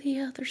on to the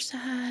other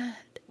side."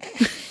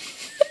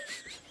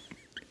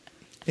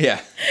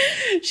 Yeah.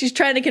 She's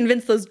trying to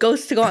convince those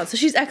ghosts to go on. So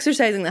she's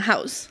exercising the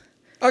house.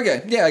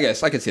 Okay. Yeah, I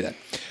guess I can see that.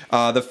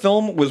 The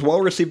film was well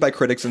received by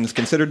critics and is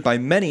considered by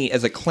many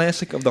as a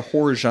classic of the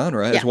horror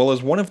genre, as well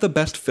as one of the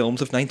best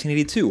films of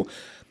 1982.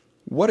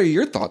 What are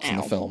your thoughts on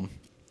the film?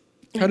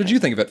 How did you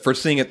think of it for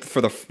seeing it for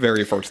the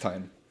very first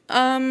time?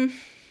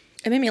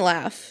 It made me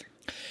laugh.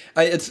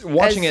 It's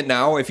watching it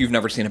now. If you've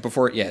never seen it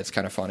before, yeah, it's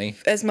kind of funny.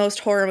 As most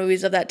horror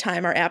movies of that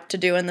time are apt to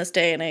do in this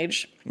day and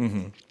age.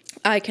 Mm-hmm.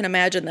 I can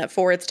imagine that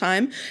for its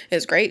time it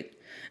was great.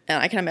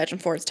 And I can imagine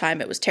for its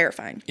time it was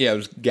terrifying. Yeah, it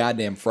was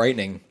goddamn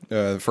frightening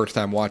the first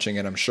time watching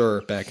it, I'm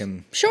sure, back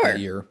in that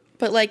year.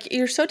 But, like,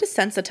 you're so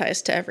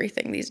desensitized to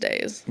everything these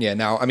days. Yeah,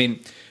 now, I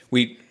mean,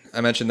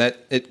 I mentioned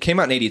that it came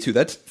out in 82.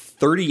 That's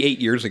 38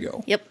 years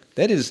ago. Yep.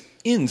 That is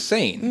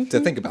insane to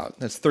think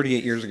about. That's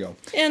 38 years ago.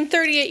 And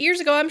 38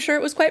 years ago, I'm sure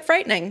it was quite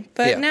frightening.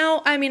 But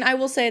now, I mean, I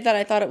will say that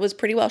I thought it was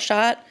pretty well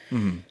shot.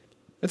 Mm-hmm.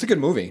 It's a good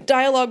movie.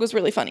 Dialogue was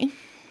really funny.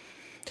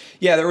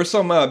 Yeah, there were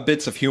some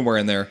bits of humor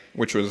in there,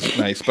 which was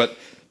nice, but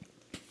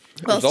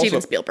Well, was also-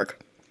 Steven Spielberg.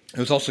 it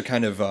was also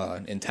kind of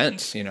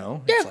intense, you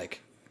know? Yeah. It's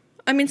like,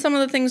 I mean, some of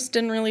the things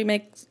didn't really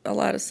make a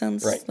lot of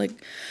sense. Right. Like,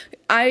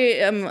 I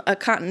am a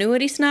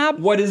continuity snob.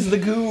 what is the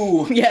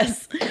goo?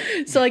 Yes.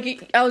 So,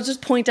 like, I'll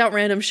just point out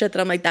random shit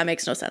that I'm like, that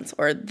makes no sense.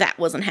 Or that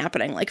wasn't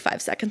happening like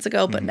 5 seconds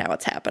ago, but now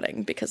it's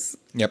happening because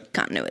Yep.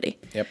 continuity.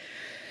 Yep.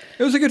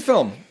 It was a good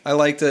film. I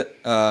liked it.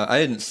 I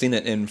hadn't seen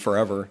it in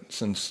forever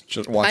since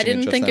just watching it I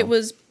didn't just think now. it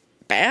was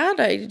bad.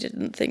 I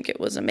didn't think it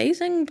was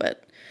amazing,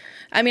 but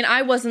I mean,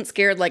 I wasn't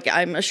scared like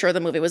I'm sure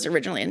the movie was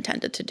originally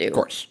intended to do. Of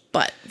course.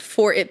 But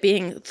for it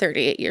being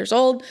 38 years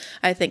old,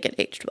 I think it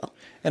aged well.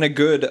 And a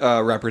good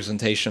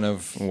representation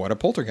of what a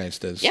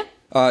poltergeist is. Yeah.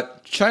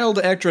 Child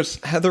actress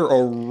Heather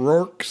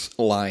O'Rourke's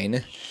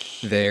line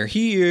there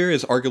here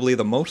is arguably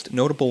the most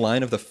notable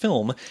line of the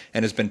film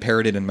and has been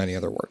parodied in many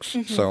other works.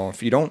 So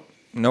if you don't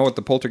know what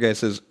the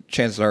poltergeist is,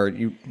 chances are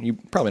you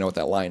probably know what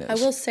that line is.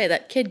 I will say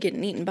that kid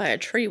getting eaten by a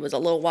tree was a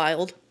little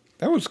wild.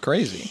 That was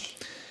crazy.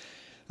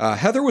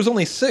 Heather was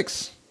only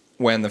 6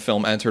 when the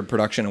film entered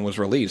production and was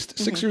released.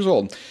 6 years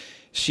old.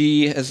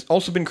 She has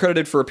also been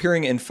credited for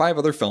appearing in 5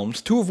 other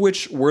films, 2 of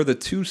which were the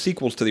 2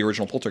 sequels to the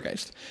original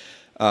Poltergeist.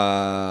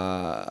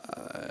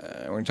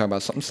 We're going to talk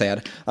about something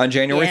sad. On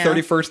January Yeah.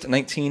 31st,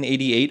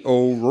 1988,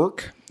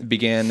 O'Rourke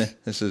began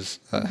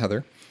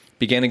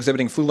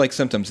exhibiting flu-like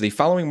symptoms. The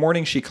following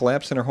morning, she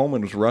collapsed in her home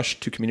and was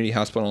rushed to community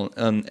hospital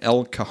in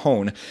El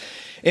Cajon.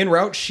 En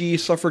route, she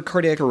suffered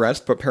cardiac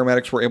arrest, but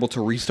paramedics were able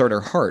to restart her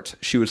heart.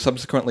 She was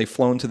subsequently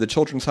flown to the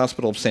Children's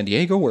Hospital of San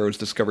Diego, where it was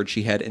discovered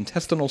she had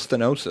intestinal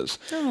stenosis,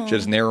 which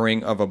is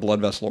narrowing of a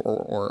blood vessel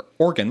or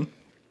organ,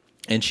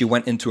 and she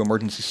went into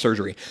emergency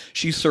surgery.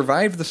 She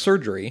survived the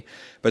surgery,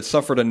 but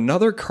suffered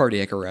another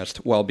cardiac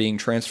arrest while being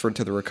transferred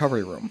to the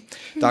recovery room.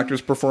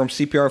 Doctors performed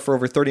CPR for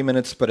over 30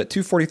 minutes, but at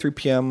 2:43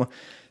 p.m.,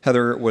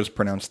 Heather was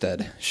pronounced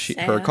dead. Her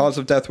Sad. cause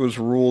of death was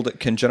ruled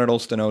congenital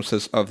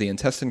stenosis of the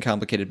intestine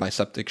complicated by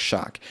septic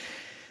shock.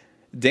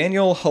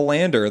 Daniel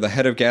Hollander, the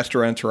head of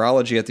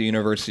gastroenterology at the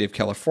University of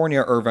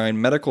California Irvine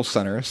Medical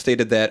Center,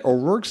 stated that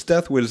O'Rourke's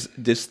death was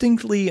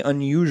distinctly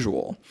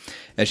unusual,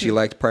 as she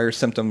lacked prior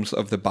symptoms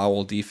of the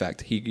bowel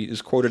defect. He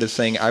is quoted as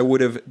saying, "I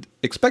would have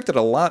expected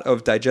a lot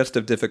of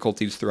digestive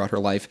difficulties throughout her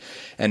life,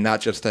 and not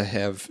just to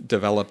have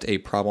developed a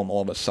problem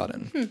all of a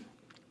sudden."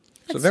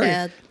 So That's very,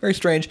 sad. very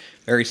strange,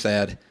 very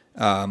sad.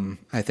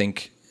 I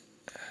think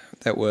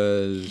that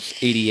was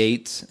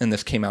 88, and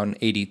this came out in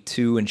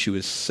 82, and she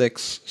was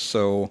 6,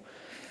 so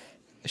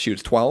she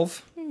was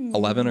 12,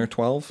 11 or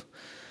 12.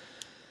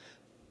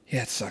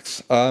 Yeah, it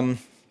sucks. This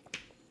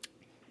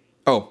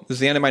is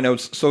the end of my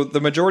notes. So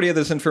the majority of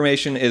this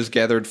information is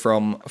gathered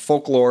from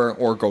folklore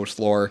or ghost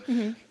lore.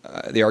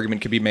 The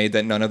argument could be made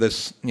that none of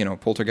this,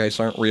 poltergeists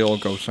aren't real,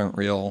 ghosts aren't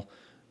real.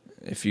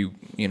 If you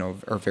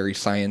are very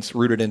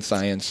rooted in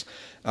science.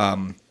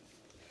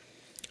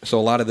 So a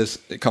lot of this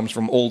comes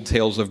from old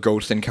tales of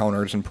ghost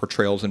encounters and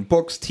portrayals in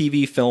books,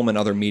 TV, film, and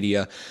other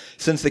media.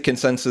 Since the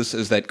consensus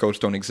is that ghosts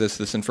don't exist,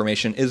 this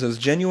information is as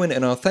genuine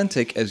and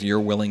authentic as you're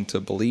willing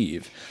to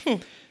believe.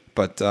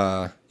 But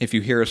if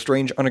you hear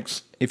strange,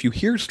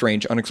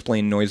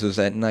 unexplained noises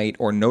at night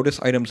or notice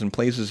items in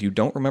places you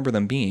don't remember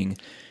them being,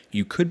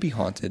 you could be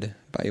haunted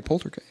by a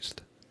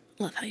poltergeist.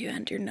 Love how you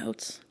end your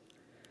notes.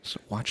 So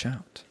watch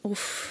out.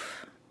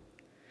 Oof.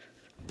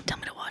 Tell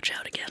me to watch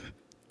out again.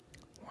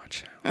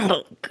 Watch out.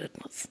 Oh,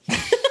 goodness.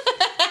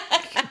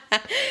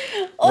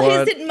 Oh,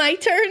 What? is it my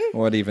turn?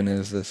 What even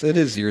is this? It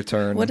is your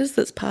turn. What is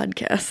this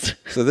podcast?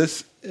 So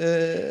this,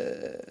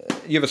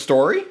 you have a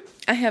story?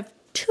 I have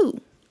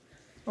 2.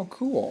 Oh,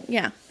 cool.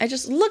 Yeah. I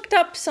just looked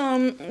up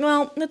some,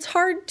 well, it's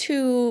hard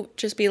to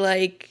just be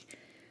like,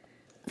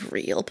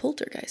 real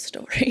poltergeist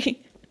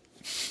story.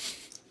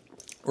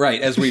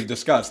 Right, as we've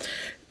discussed.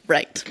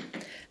 Right.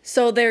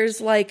 So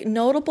there's like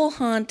notable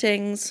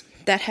hauntings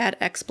that had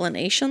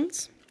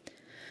explanations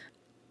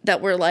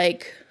that were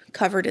like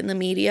covered in the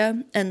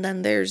media. And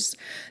then there's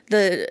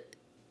the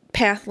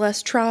path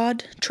less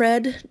trod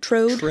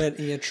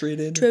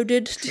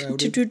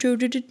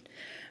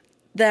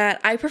that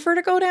I prefer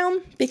to go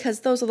down because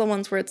those are the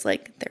ones where it's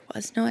like there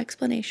was no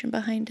explanation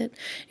behind it.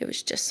 It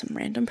was just some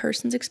random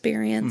person's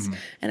experience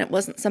and it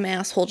wasn't some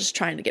asshole just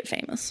trying to get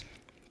famous.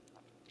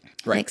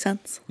 Right. Makes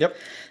sense? Yep.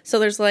 So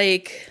there's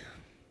like,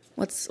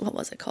 what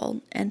was it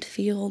called?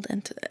 Entfield. I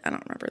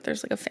don't remember.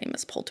 There's like a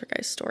famous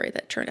poltergeist story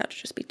that turned out to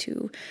just be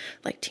 2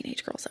 like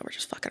teenage girls that were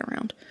just fucking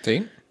around.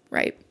 See?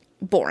 Right.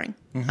 Boring.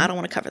 I don't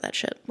want to cover that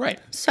shit. Right.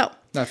 So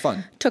Not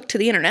fun. took to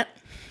the internet,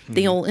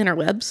 the old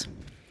interwebs,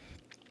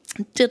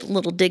 did a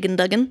little digging,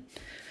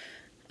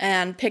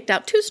 and picked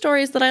out 2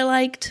 stories that I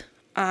liked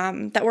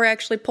that were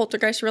actually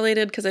poltergeist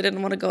related because I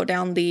didn't want to go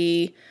down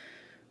the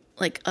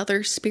like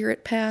other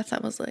spirit path. I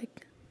was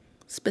like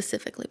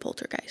specifically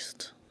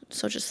poltergeist.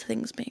 So just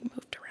things being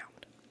moved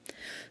around.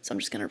 So I'm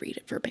just going to read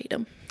it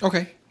verbatim.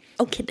 Okay.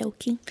 Okie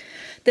dokie.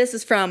 This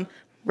is from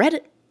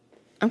Reddit.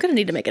 I'm going to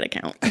need to make an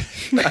account.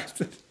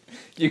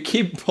 You You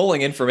keep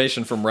pulling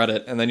information from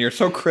Reddit, and then you're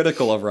so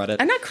critical of Reddit.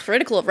 I'm not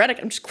critical of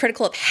Reddit. I'm just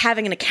critical of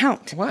having an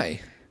account.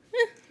 Why?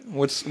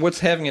 What's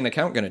having an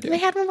account going to do? I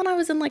had one when I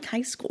was in like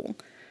high school.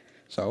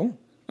 So?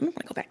 I don't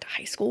want to go back to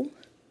high school.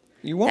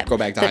 You won't go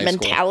back to that high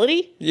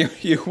mentality? school.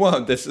 You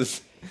won't. This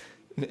is...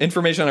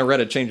 Information on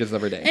Reddit changes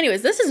every day.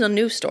 Anyways, this is a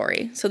new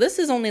story. So this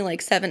is only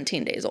like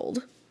 17 days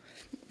old.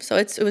 So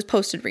it was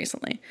posted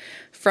recently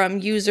from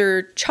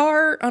user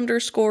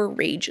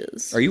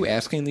char_rages. Are you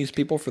asking these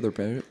people for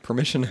their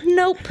permission?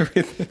 Nope.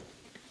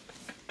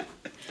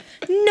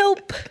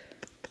 Nope.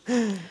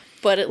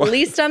 But at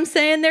least I'm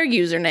saying their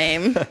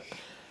username. All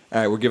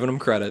right, we're giving them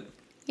credit.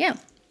 Yeah.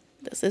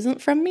 This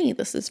isn't from me.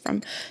 This is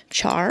from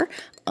char_rages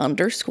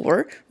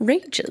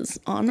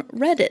on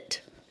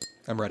Reddit.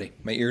 I'm ready.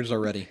 My ears are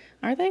ready.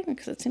 Are they?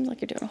 Because it seems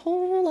like you're doing a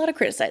whole lot of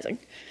criticizing.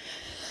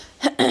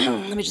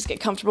 Let me just get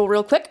comfortable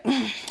real quick.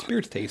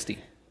 Beer's tasty.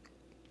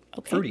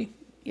 Okay. Fruity.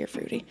 You're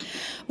fruity.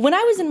 When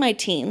I was in my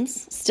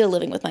teens, still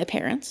living with my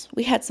parents,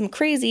 we had some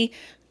crazy,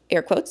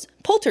 air quotes,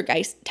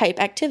 poltergeist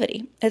type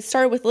activity. It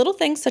started with little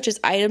things such as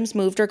items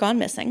moved or gone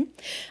missing.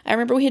 I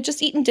remember we had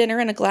just eaten dinner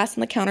and a glass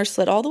on the counter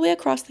slid all the way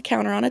across the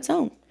counter on its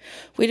own.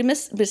 We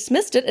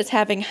dismissed it as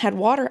having had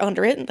water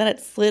under it and then it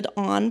slid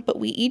on, but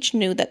we each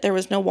knew that there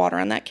was no water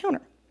on that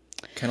counter.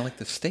 Kind of like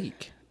the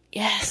steak.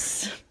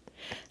 Yes.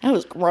 That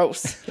was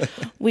gross.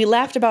 We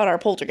laughed about our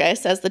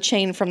poltergeist as the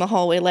chain from the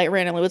hallway light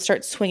randomly would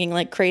start swinging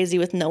like crazy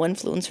with no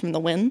influence from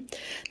the wind.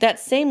 That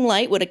same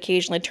light would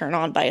occasionally turn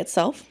on by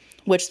itself,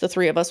 which the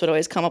three of us would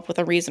always come up with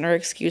a reason or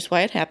excuse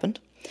why it happened.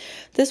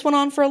 This went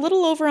on for a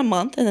little over a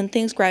month, and then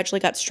things gradually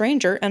got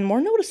stranger and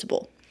more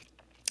noticeable.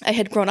 I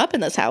had grown up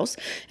in this house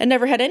and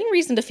never had any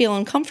reason to feel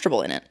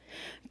uncomfortable in it.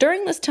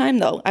 During this time,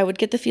 though, I would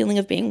get the feeling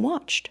of being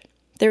watched.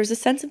 There was a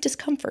sense of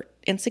discomfort,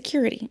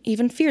 insecurity,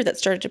 even fear that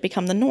started to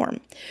become the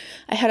norm.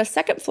 I had a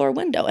second floor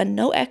window and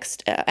no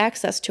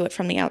access to it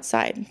from the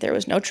outside. There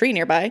was no tree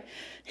nearby.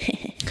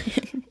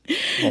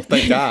 Well,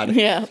 thank God.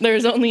 Yeah, there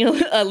was only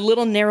a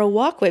little narrow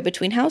walkway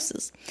between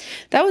houses.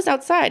 That was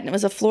outside, and it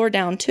was a floor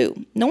down,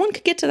 too. No one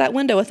could get to that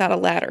window without a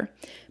ladder.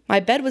 My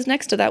bed was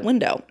next to that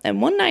window,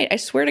 and one night, I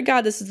swear to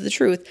God this is the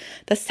truth,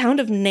 the sound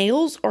of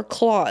nails or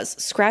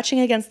claws scratching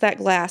against that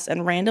glass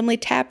and randomly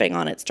tapping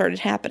on it started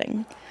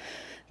happening.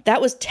 That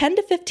was 10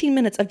 to 15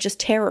 minutes of just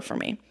terror for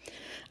me.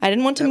 I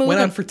didn't want to move. Went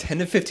on for 10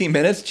 to 15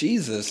 minutes?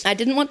 Jesus. I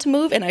didn't want to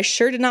move, and I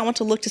sure did not want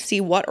to look to see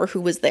what or who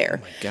was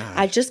there. Oh my God.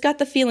 I just got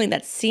the feeling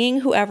that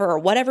seeing whoever or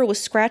whatever was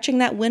scratching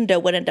that window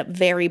would end up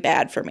very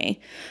bad for me.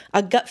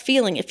 A gut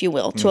feeling, if you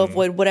will, to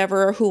avoid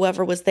whatever or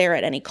whoever was there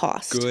at any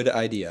cost. Good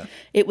idea.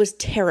 It was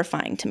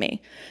terrifying to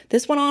me.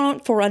 This went on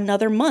for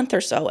another month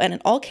or so, and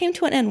it all came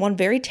to an end one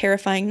very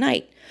terrifying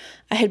night.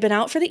 I had been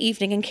out for the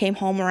evening and came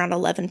home around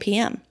 11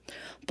 p.m.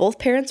 Both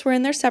parents were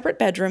in their separate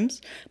bedrooms.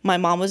 My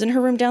mom was in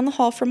her room down the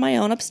hall from my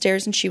own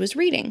upstairs, and she was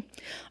reading.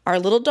 Our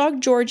little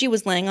dog, Georgie,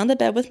 was laying on the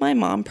bed with my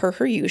mom, per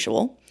her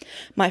usual.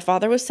 My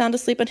father was sound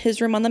asleep in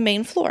his room on the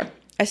main floor.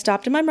 I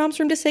stopped in my mom's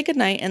room to say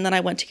goodnight, and then I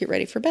went to get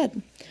ready for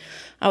bed.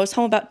 I was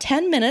home about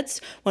 10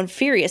 minutes when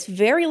furious,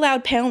 very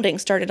loud pounding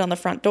started on the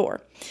front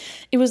door.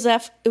 It was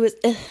out.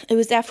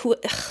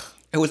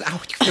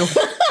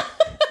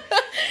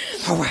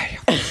 All right.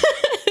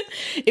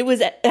 It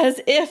was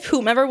as if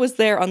whomever was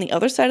there on the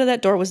other side of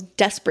that door was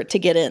desperate to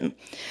get in.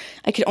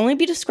 I could only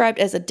be described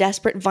as a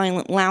desperate,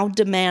 violent, loud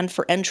demand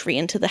for entry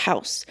into the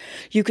house.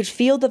 You could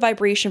feel the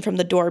vibration from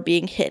the door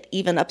being hit,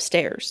 even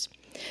upstairs.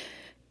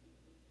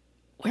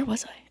 Where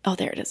was I? Oh,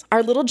 there it is.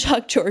 Our little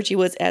dog, Georgie,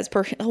 was as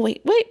per... Oh,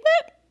 wait, what?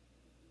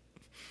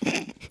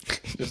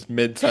 Just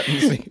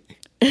mid-sentence.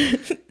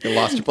 You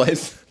lost your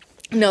place.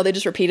 No, they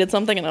just repeated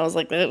something, and I was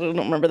like, I don't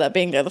remember that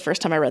being there the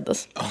first time I read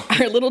this. Oh.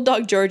 Our little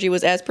dog, Georgie,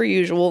 was as per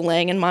usual,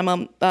 laying in my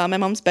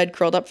mom's bed,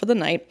 curled up for the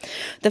night.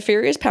 The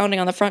furious pounding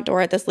on the front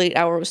door at this late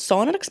hour was so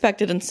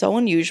unexpected and so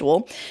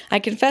unusual. I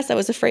confess I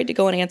was afraid to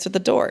go and answer the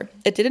door.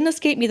 It didn't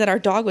escape me that our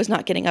dog was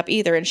not getting up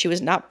either, and she was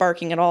not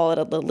barking at all at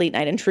a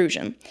late-night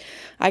intrusion.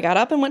 I got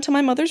up and went to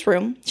my mother's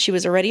room. She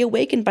was already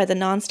awakened by the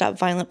nonstop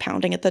violent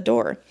pounding at the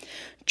door.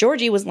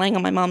 Georgie was laying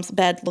on my mom's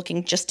bed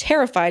looking just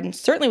terrified and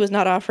certainly was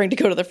not offering to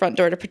go to the front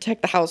door to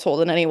protect the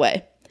household in any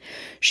way.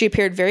 She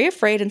appeared very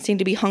afraid and seemed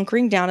to be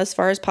hunkering down as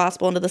far as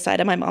possible into the side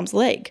of my mom's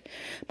leg.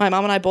 My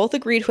mom and I both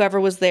agreed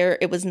whoever was there,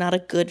 it was not a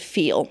good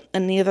feel,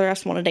 and neither of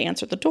us wanted to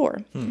answer the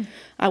door.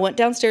 I went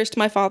downstairs to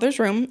my father's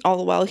room, all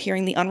the while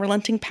hearing the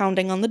unrelenting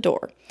pounding on the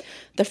door.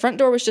 The front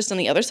door was just on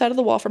the other side of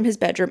the wall from his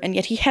bedroom, and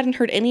yet he hadn't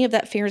heard any of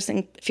that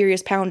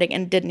furious pounding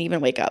and didn't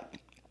even wake up.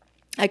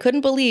 I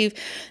couldn't believe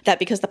that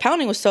because the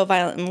pounding was so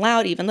violent and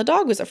loud, even the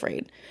dog was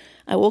afraid.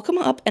 I woke him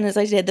up, and as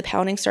I did, the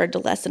pounding started to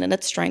lessen in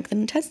its strength and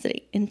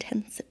intensity.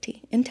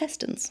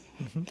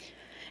 Mm-hmm.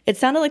 It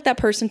sounded like that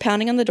person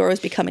pounding on the door was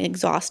becoming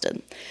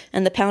exhausted,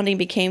 and the pounding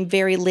became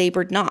very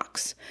labored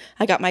knocks.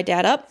 I got my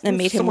dad up and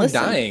made him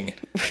listen. Someone dying.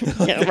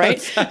 Yeah, right?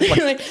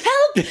 They're like,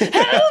 help!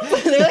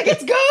 Help! They're like,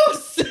 it's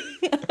ghosts!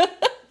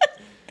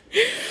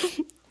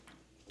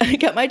 I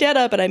got my dad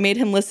up and I made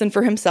him listen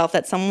for himself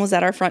that someone was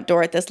at our front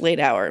door at this late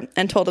hour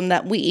and told him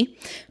that we,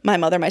 my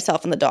mother,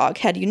 myself, and the dog,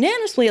 had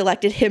unanimously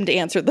elected him to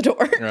answer the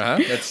door.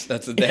 That's a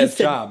I dad's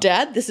said, job.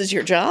 Dad, this is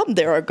your job.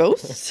 There are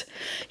ghosts.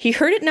 He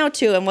heard it now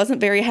too and wasn't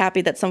very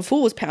happy that some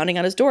fool was pounding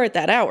on his door at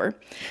that hour.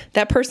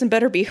 That person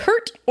better be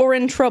hurt or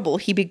in trouble,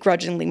 he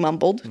begrudgingly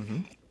mumbled.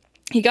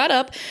 He got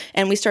up,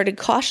 and we started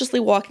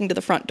cautiously walking to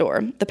the front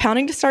door. The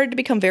pounding started to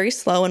become very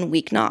slow and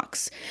weak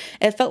knocks.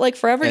 It felt like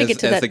forever to get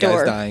to that the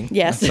door. guy's dying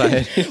Yes,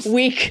 outside.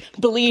 weak,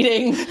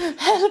 bleeding.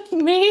 Help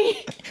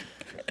me!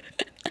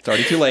 It's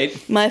already too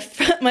late. My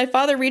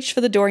father reached for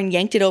the door and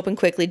yanked it open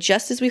quickly.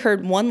 Just as we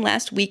heard one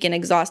last weak and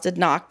exhausted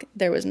knock,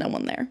 there was no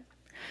one there.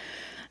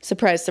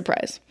 Surprise,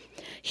 surprise.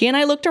 He and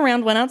I looked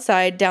around, went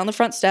outside, down the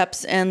front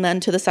steps, and then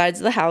to the sides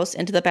of the house,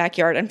 into the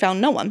backyard, and found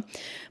no one.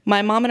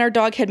 My mom and our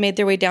dog had made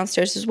their way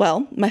downstairs as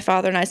well. My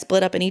father and I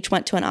split up and each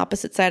went to an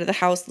opposite side of the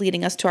house,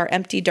 leading us to our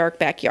empty, dark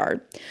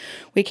backyard.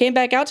 We came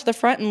back out to the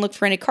front and looked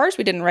for any cars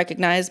we didn't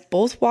recognize.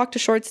 Both walked a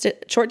short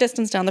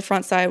distance down the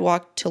front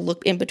sidewalk to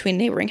look in between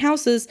neighboring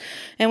houses,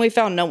 and we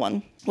found no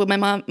one. When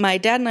my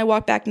dad and I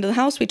walked back into the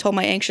house, we told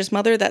my anxious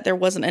mother that there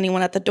wasn't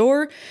anyone at the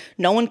door.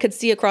 No one could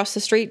see across the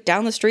street,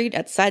 down the street,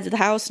 at the sides of the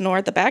house, nor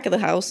at the back of the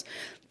house.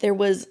 There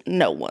was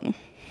no one.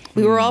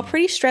 We were all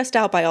pretty stressed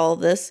out by all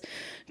of this.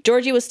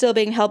 Georgie was still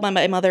being held by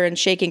my mother and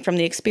shaking from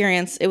the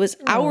experience. It was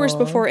hours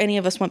before any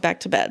of us went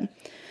back to bed.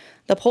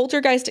 The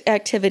poltergeist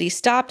activity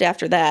stopped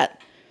after that.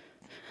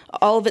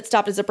 All of it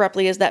stopped as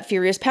abruptly as that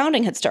furious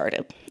pounding had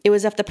started. It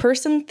was as if the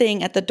person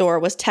thing at the door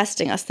was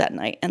testing us that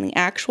night, and the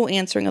actual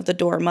answering of the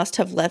door must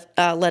have let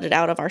it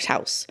out of our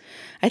house.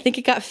 I think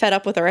it got fed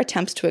up with our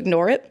attempts to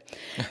ignore it,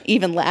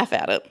 even laugh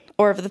at it,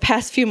 or over the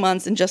past few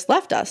months and just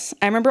left us.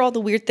 I remember all the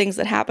weird things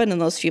that happened in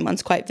those few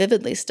months quite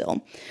vividly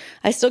still.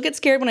 I still get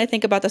scared when I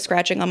think about the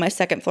scratching on my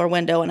second floor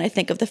window, and I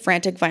think of the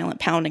frantic,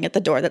 violent pounding at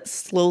the door that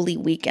slowly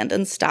weakened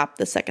and stopped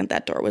the second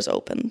that door was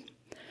open.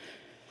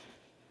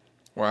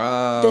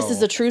 Wow. This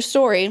is a true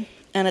story,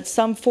 and it's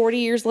some 40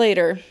 years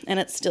later, and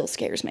it still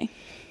scares me.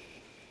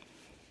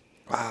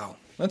 Wow.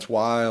 That's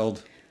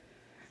wild.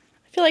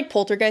 I feel like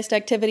poltergeist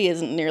activity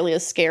isn't nearly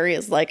as scary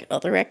as, like,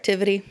 other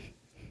activity.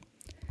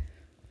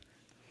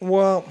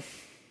 Well,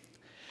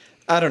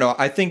 I don't know.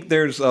 I think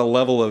there's a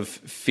level of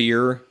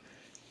fear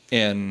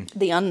in...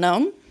 The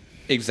unknown?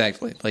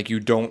 Exactly. Like, you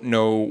don't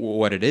know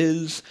what it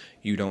is.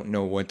 You don't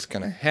know what's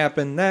going to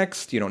happen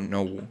next. You don't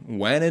know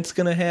when it's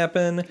going to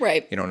happen.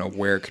 Right. You don't know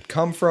where it could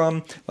come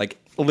from. Like,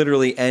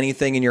 literally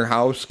anything in your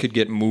house could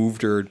get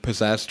moved or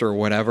possessed or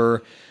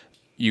whatever.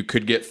 You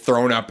could get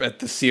thrown up at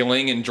the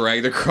ceiling and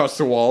dragged across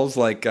the walls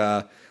like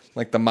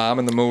the mom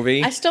in the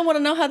movie. I still want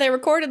to know how they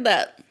recorded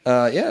that.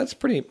 Yeah, it's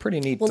pretty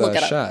neat We'll look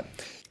it up. shot.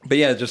 But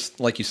yeah,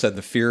 just like you said,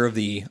 the fear of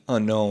the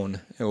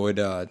unknown, it would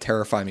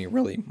terrify me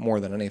really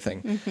more than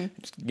anything. Mm-hmm.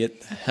 Just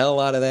get the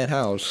hell out of that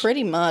house.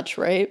 Pretty much,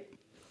 right?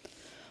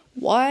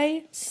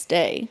 Why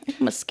stay? I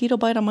have a mosquito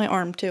bite on my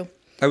arm, too.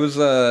 I was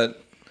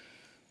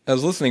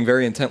listening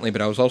very intently,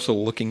 but I was also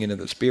looking into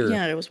this beer.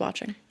 Yeah, I was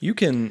watching. You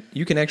can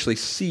actually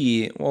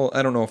see, well,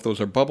 I don't know if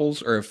those are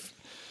bubbles or if,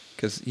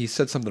 because he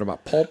said something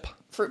about pulp.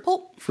 Fruit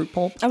pulp? Fruit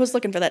pulp. I was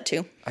looking for that,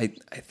 too. I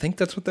think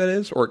that's what that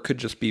is, or it could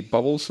just be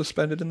bubbles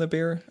suspended in the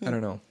beer. I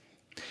don't know.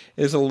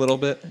 It is a little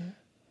bit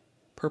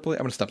purpley. I'm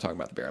going to stop talking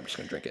about the beer. I'm just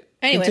going to drink it.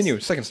 Anyways. Continue.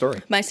 Second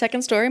story. My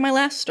second story, my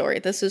last story.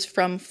 This is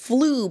from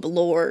Floob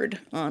Lord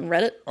on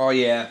Reddit. Oh,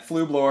 yeah.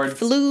 Floob Lord.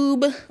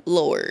 Floob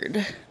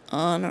Lord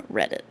on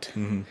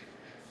Reddit.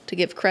 To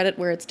give credit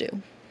where it's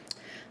due.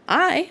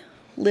 I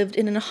lived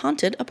in a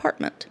haunted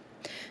apartment.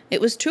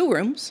 It was 2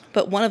 rooms,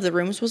 but one of the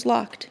rooms was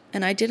locked,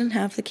 and I didn't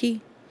have the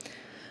key.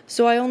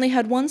 So I only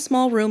had one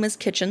small room as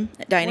kitchen,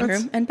 dining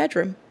room, and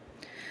bedroom,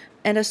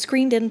 and a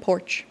screened-in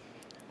porch.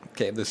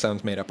 Okay, this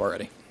sounds made up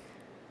already.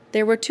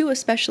 There were 2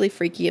 especially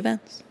freaky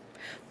events.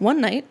 One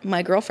night,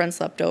 my girlfriend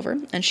slept over,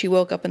 and she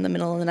woke up in the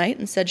middle of the night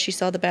and said she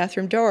saw the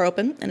bathroom door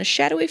open and a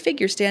shadowy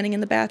figure standing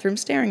in the bathroom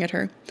staring at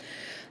her.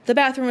 The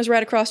bathroom was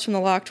right across from the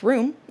locked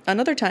room.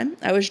 Another time,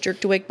 I was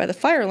jerked awake by the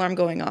fire alarm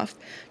going off,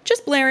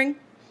 just blaring.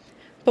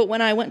 But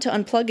when I went to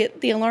unplug it,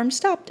 the alarm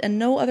stopped, and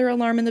no other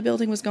alarm in the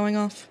building was going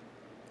off.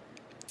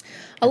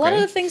 A lot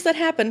of the things that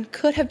happened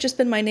could have just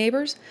been my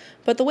neighbors,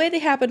 but the way they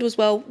happened was,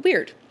 well,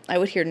 weird. I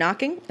would hear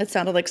knocking. It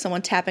sounded like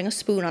someone tapping a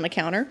spoon on a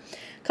counter,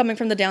 coming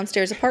from the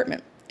downstairs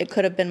apartment. It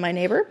could have been my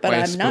neighbor, but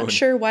I'm not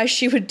sure why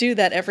she would do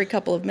that every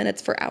couple of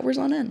minutes for hours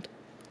on end.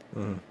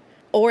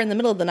 Or in the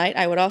middle of the night,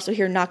 I would also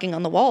hear knocking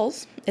on the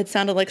walls. It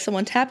sounded like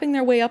someone tapping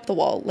their way up the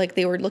wall, like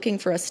they were looking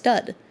for a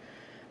stud.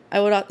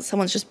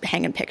 Someone's just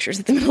hanging pictures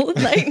at the middle of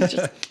the night.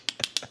 Just,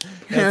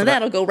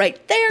 that'll go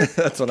right there.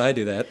 That's when I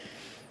do that.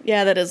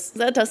 Yeah,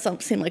 that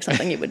does seem like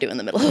something you would do in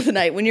the middle of the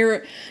night when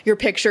your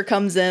picture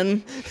comes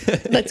in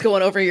that's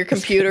going over your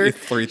computer.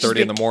 3:30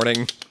 in the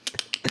morning.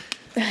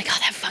 Like, oh,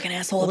 that fucking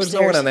asshole Well, there's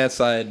upstairs. no one on that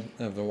side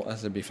of the wall.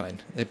 That'd be fine.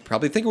 They'd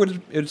probably think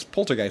it was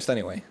poltergeist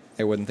anyway.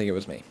 They wouldn't think it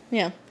was me.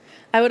 Yeah.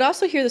 I would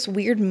also hear this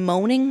weird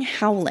moaning,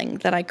 howling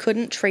that I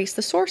couldn't trace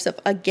the source of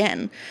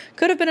again.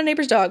 Could have been a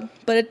neighbor's dog,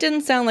 but it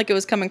didn't sound like it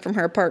was coming from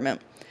her apartment.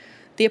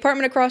 The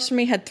apartment across from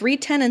me had 3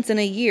 tenants in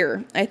a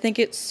year. I think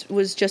it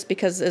was just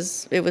because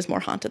it was more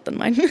haunted than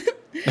mine.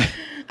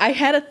 I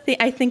had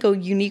I think a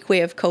unique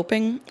way of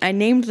coping. I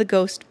named the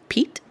ghost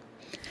Pete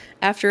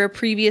after a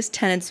previous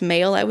tenant's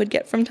mail I would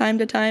get from time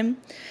to time.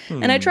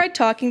 And I tried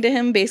talking to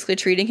him, basically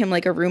treating him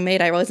like a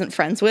roommate I wasn't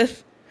friends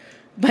with.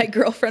 My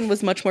girlfriend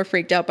was much more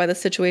freaked out by the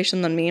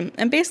situation than me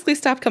and basically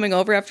stopped coming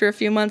over after a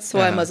few months, so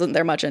I wasn't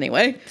there much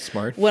anyway.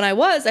 Smart. When I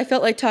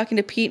felt like talking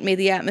to Pete made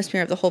the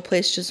atmosphere of the whole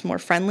place just more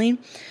friendly.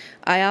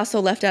 I also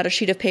left out a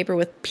sheet of paper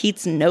with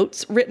Pete's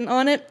notes written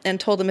on it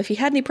and told him if he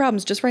had any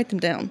problems, just write them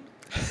down.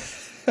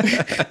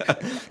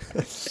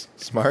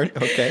 Smart.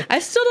 Okay. I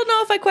still don't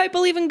know if I quite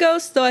believe in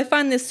ghosts, though I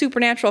find this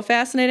supernatural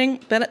fascinating,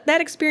 but that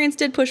experience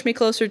did push me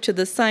closer to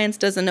the science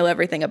doesn't know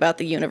everything about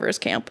the universe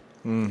camp.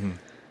 Mm-hmm.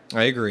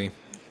 I agree.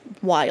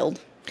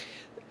 Wild.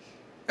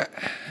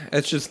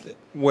 It's just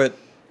what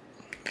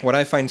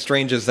I find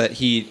strange is that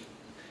he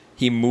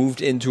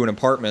moved into an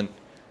apartment,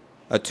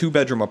 a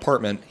 2-bedroom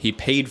apartment. He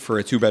paid for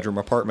a 2-bedroom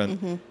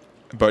apartment,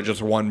 but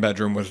just 1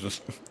 bedroom was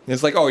just.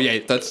 It's like, oh yeah,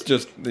 that's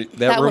just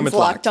that room one's is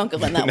locked. Don't go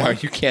in that No, one.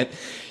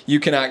 you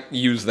cannot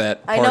use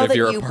that I part know of that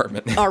your you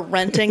apartment. are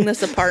renting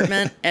this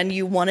apartment and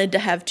you wanted to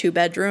have 2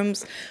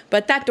 bedrooms,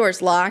 but that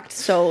door's locked,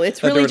 so it's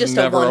That really door's just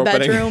a never 1 opening.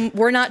 bedroom.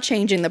 We're not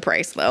changing the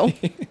price though.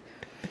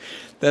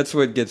 That's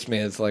what gets me.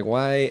 It's like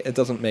why it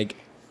doesn't make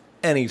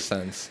any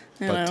sense.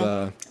 I But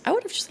know. I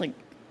would have just like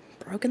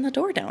broken the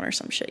door down or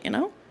some shit, you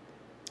know?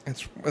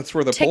 that's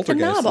where the Take the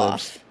poltergeist knob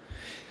lives.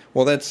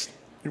 off.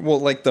 Well,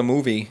 like the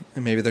movie,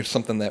 maybe there's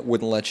something that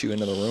wouldn't let you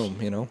into the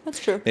room, you know? That's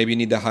true. Maybe you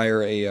need to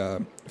hire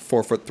a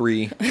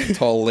 4'3"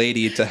 tall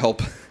lady to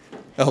help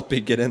you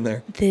get in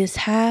there. This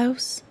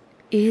house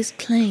is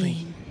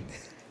clean.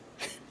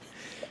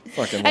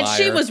 Fucking And liar.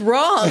 she was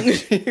wrong.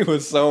 She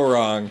was so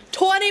wrong.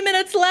 20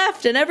 minutes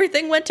left and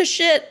everything went to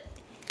shit.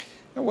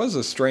 That was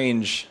a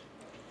strange.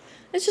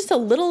 It's just a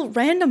little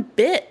random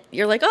bit.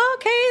 You're like, oh,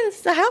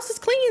 okay, the house is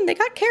clean. They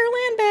got Carol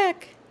Ann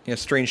back.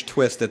 Strange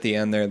twist at the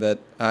end there that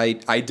I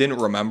didn't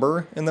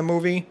remember in the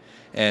movie,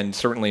 and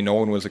certainly no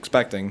one was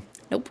expecting.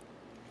 Nope.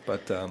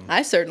 But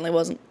I certainly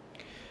wasn't.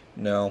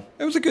 no,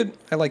 it was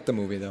I liked the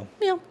movie though.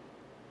 Yeah.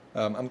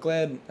 I'm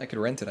glad I could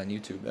rent it on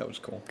YouTube. That was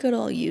cool. Good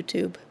old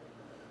YouTube.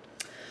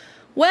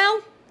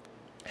 Well,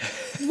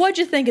 what'd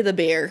you think of the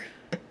beer?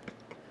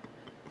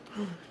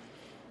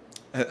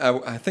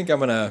 I think I'm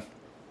gonna.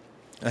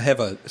 I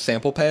have a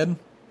sample pad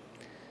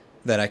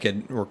that I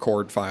could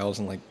record files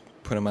and like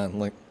put them on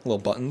like little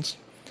buttons.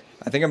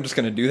 I think I'm just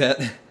gonna do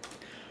that.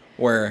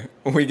 Where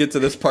we get to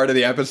this part of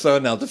the episode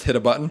and I'll just hit a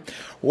button.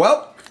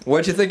 Well,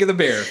 what'd you think of the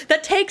beer?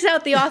 That takes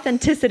out the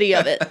authenticity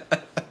of it.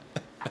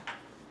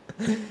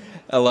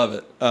 I love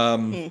it.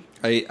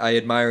 I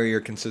admire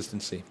your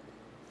consistency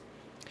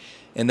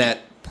in that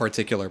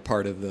particular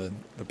part of the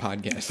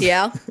podcast.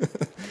 Yeah.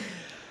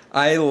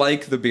 I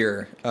like the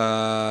beer.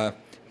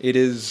 It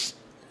is.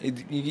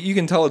 You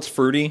can tell it's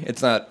fruity.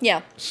 It's not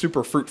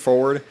super fruit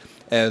forward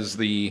as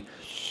the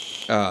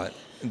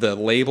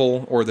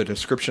label or the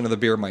description of the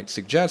beer might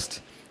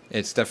suggest.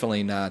 It's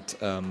definitely not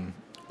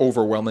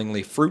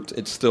overwhelmingly fruit.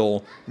 It's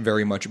still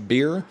very much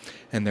beer,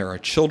 and there are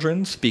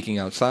children speaking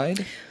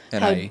outside.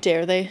 And How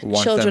dare they?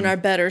 Children are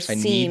better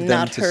seen,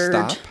 not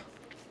heard.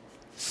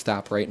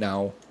 Stop right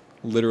now.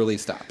 Literally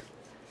stop.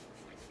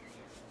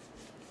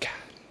 God.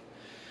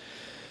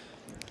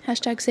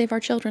 Hashtag save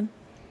our children.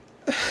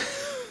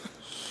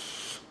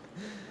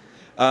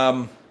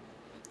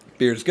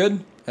 Beer's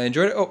good. I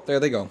enjoyed it. Oh, there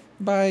they go.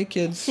 Bye,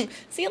 kids.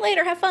 See you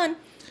later. Have fun.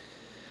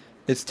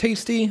 It's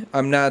tasty.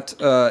 I'm not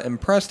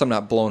impressed. I'm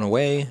not blown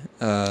away.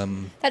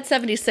 That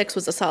 76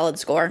 was a solid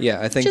score.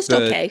 Yeah, I think just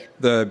okay.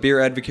 The Beer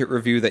Advocate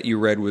review that you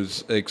read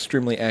was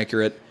extremely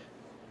accurate.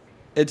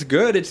 It's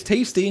good. It's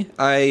tasty.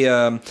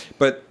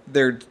 But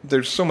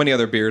there's so many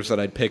other beers that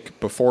I'd pick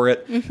before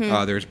it.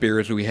 Mm-hmm. There's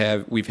beers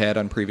we've had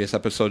on previous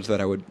episodes that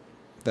I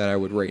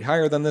would rate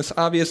higher than this,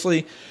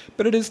 obviously.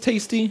 But it is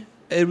tasty.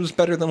 It was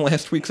better than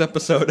last week's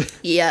episode.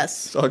 Yes.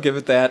 So I'll give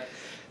it that.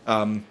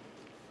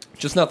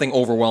 Just nothing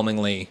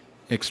overwhelmingly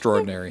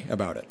extraordinary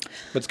about it.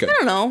 But it's good. I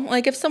don't know.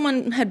 Like, if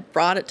someone had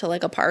brought it to,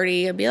 like, a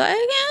party, I'd be like,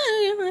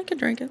 yeah, I could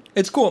drink it.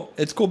 It's cool.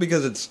 It's cool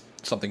because it's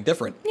something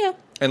different. Yeah.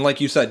 And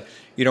like you said,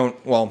 you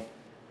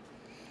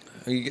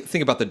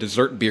think about the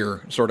dessert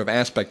beer sort of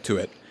aspect to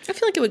it. I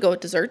feel like it would go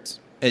with desserts.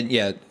 And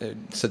yeah, it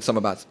said something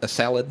about a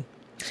salad.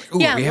 Ooh,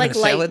 Yeah, are we like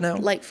having a salad now?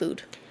 light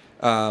food.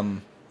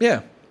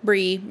 Yeah,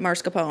 Brie,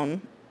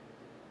 mascarpone.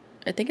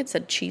 I think it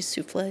said cheese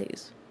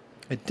soufflés.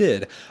 it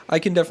did. I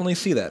can definitely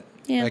see that.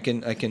 Yeah. I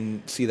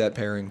can see that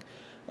pairing.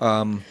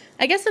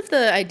 I guess if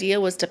the idea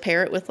was to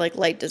pair it with, like,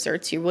 light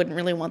desserts, you wouldn't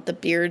really want the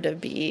beer to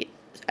be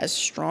as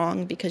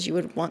strong because you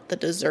would want the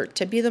dessert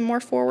to be the more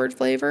forward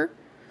flavor.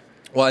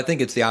 Well, I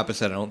think it's the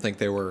opposite. I don't think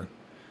they were.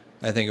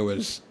 I think it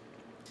was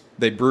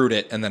they brewed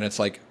it and then it's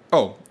like,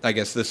 oh, I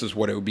guess this is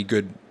what it would be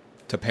good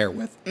to pair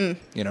with.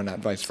 You know, not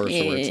vice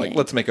versa. Where it's like,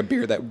 let's make a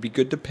beer that would be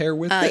good to pair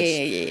with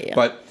this. Yeah.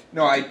 But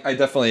no, I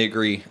definitely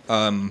agree.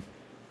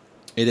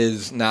 It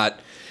is not.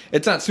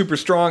 It's not super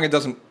strong. It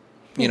doesn't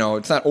You know,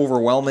 it's not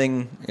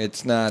overwhelming.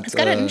 It's not. It's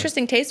got an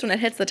interesting taste when it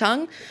hits the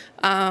tongue.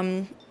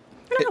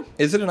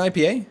 Is it an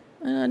IPA?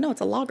 No,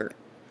 it's a lager.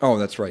 Oh,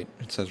 that's right.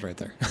 It says right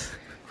there.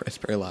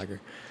 Raspberry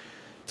lager.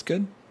 It's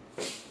good.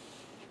 I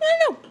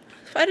don't know.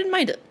 I didn't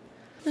mind it.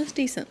 It's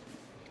decent.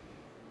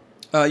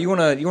 You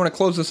wanna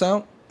close this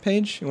out,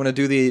 Paige? You wanna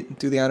do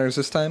the honors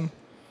this time?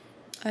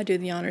 I do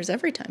the honors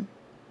every time.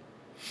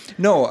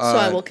 No. So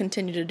I will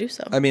continue to do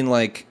so. I mean,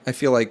 like, I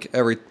feel like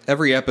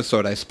every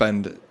episode I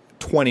spend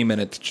 20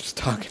 minutes just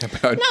talking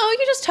about. No,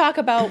 you just talk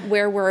about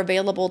where we're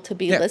available to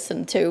be Yeah.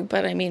 listened to.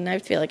 But I mean, I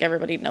feel like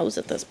everybody knows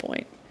at this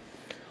point.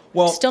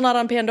 Well, Still not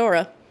on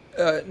Pandora.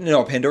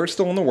 no, Pandora's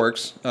still in the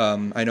works.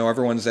 I know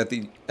everyone's at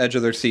the edge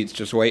of their seats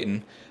just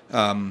waiting.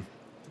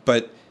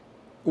 But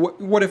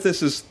what if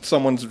this is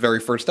someone's very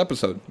first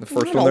episode, the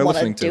first one they're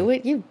listening to? Do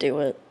it. You do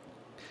it.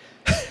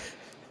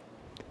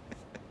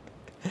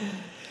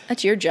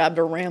 That's your job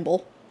to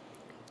ramble.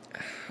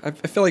 I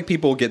feel like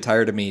people get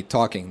tired of me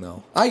talking,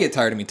 though. I get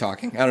tired of me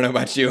talking. I don't know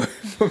about you.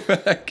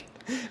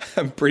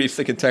 I'm pretty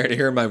sick and tired of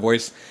hearing my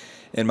voice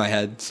in my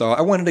head. So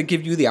I wanted to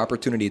give you the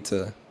opportunity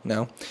to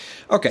know.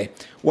 Okay.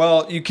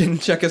 Well, you can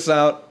check us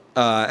out.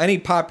 Any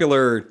of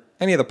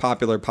the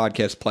popular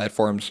podcast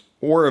platforms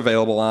we're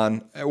available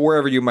on,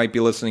 wherever you might be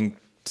listening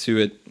to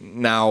it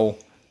now.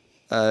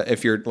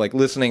 If you're like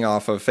listening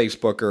off of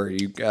Facebook or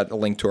you got a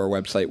link to our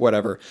website,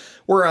 whatever,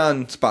 we're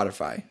on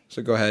Spotify.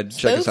 So go ahead,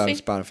 check us out on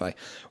Spotify.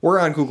 We're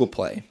on Google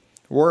Play.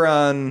 We're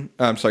on,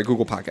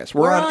 Google Podcasts.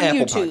 We're on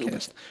Apple YouTube.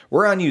 Podcasts.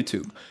 We're on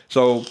YouTube.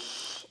 So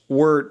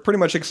we're pretty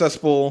much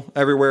accessible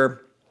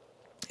everywhere.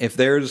 If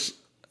there's,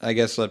 I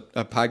guess, a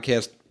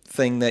podcast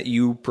thing that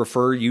you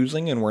prefer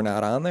using and we're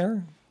not on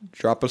there,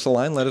 drop us a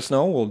line. Let us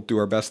know. We'll do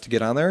our best to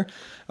get on there.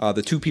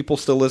 The two people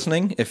still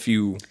listening, if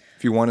you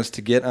want us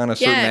to get on a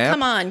certain app. Yeah,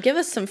 come on. Give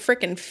us some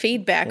freaking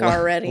feedback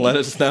already. Let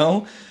us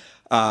know.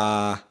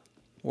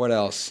 What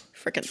else?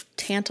 Freaking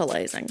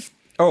tantalizing.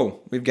 Oh,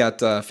 we've got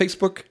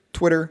Facebook,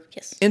 Twitter,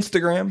 Yes.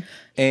 Instagram,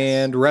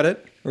 and Reddit,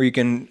 where you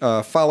can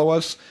follow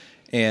us.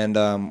 And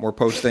we're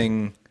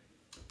posting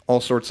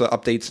all sorts of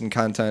updates and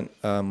content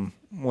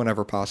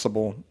whenever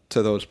possible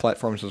to those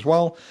platforms as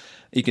well.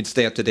 You can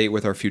stay up to date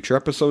with our future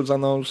episodes on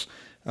those.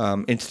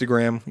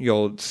 Instagram,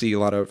 you'll see a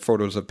lot of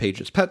photos of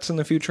Paige's pets in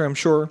the future, I'm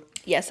sure.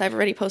 Yes, I've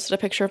already posted a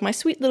picture of my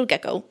sweet little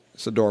gecko.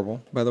 It's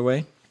adorable, by the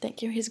way.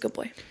 Thank you. He's a good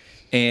boy.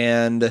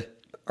 And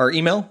our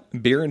email,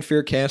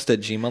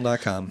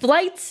 beerandfearcast@gmail.com.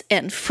 Flights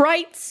and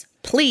frights,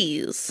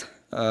 please.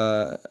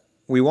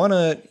 We want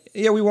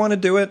to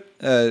do it.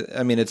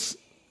 I mean, it's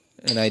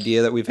an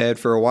idea that we've had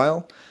for a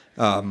while,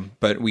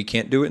 but we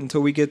can't do it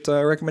until we get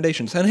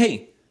recommendations. And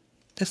hey,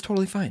 that's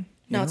totally fine.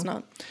 No, it's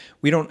not.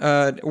 We don't.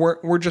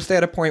 We're just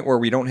at a point where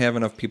we don't have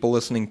enough people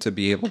listening to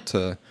be able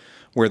to,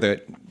 where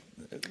the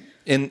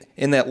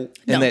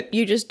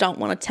You just don't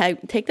want to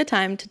take the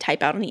time to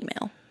type out an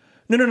email.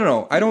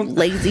 No. I don't.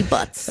 Lazy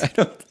butts.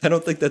 I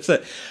don't think that's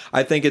it.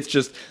 I think it's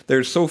just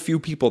there's so few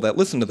people that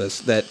listen to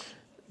this that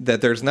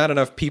there's not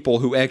enough people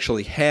who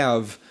actually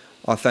have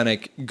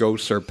authentic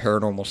ghosts or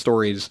paranormal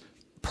stories,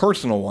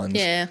 personal ones,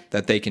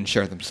 that they can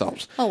share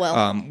themselves. Oh,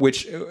 well.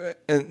 Which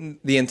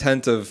the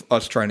intent of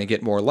us trying to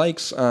get more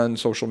likes on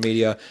social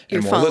media You're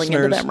and more falling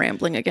listeners. into that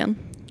rambling again.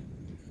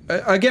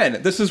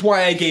 Again, this is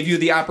why I gave you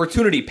the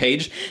opportunity,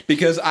 Paige,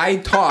 because I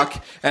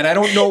talk and I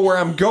don't know where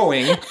I'm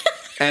going,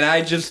 and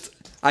I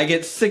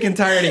get sick and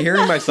tired of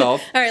hearing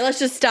myself. All right, let's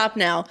just stop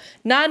now.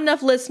 Not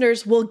enough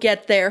listeners. We'll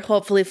get there.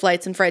 Hopefully,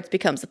 Flights and Frights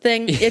becomes a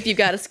thing. If you've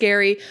got a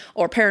scary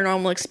or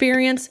paranormal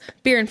experience,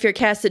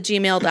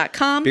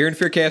 beerandfearcast@gmail.com.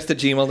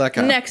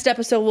 Beerandfearcast@gmail.com. Next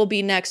episode will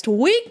be next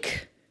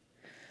week.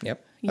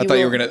 Yep. I thought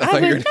you were gonna.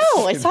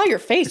 No, I saw your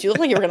face. You look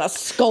like you were gonna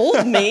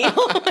scold me.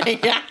 Oh my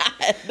god.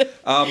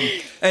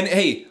 And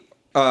hey,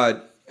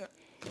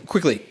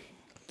 quickly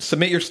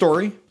submit your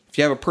story if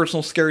you have a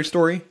personal scary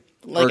story.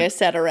 Like I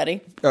said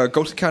already.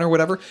 Ghost encounter,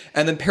 whatever,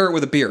 and then pair it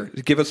with a beer.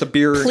 Give us a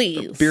beer,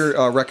 Please.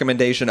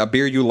 Recommendation, a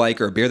beer you like,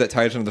 or a beer that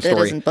ties into the That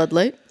story. isn't Bud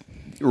Light.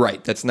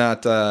 Right, that's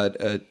not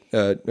a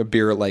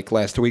beer like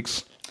last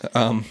week's.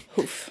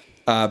 Oof.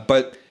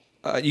 But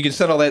you can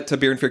send all that to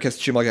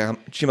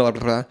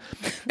beerandfearcast@gmail.com,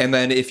 and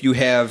then if you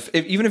have,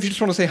 even if you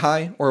just want to say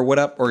hi or what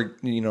up, or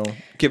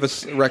give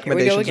us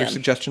recommendations or again.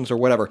 suggestions or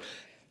whatever,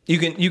 you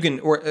can,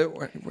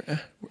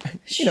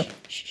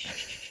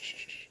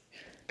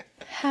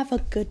 Have a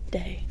good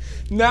day.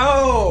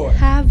 No.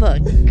 Have a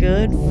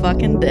good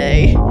fucking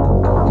day.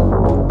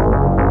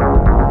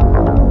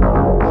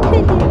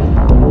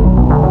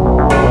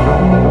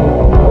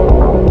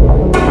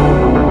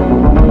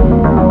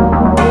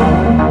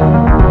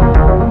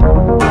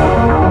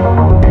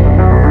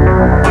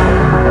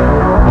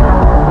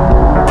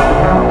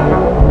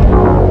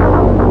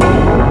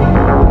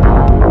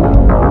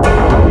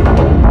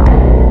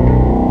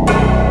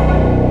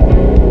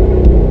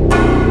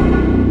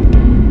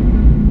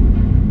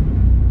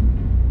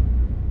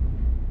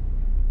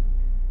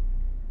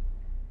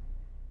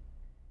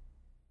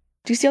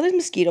 Do you see all these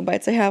mosquito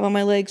bites I have on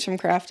my legs from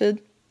Crafted?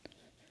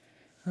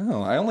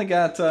 Oh, I only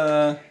got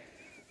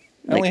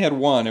I only had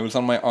one. It was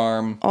on my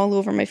arm, all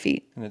over my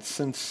feet. and it's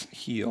since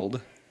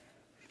healed.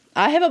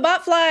 I have a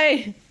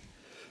botfly.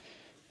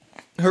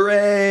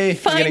 Hooray!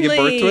 Finally. You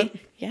gonna give birth to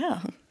it?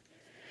 Yeah.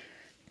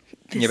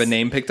 You have a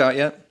name picked out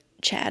yet?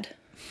 Chad.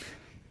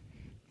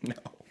 No.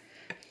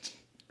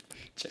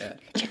 Chad.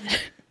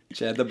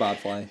 Chad the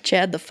botfly.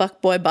 Chad the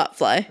fuckboy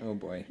botfly. Oh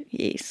boy.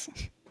 Yes.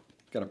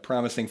 Got a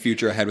promising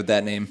future ahead with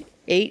that name.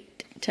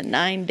 8 to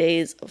 9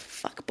 days of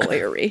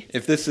fuckboyery.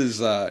 If this is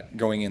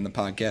going in the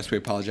podcast, we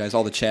apologize.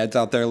 All the Chads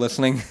out there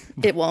listening.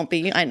 It won't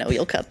be. I know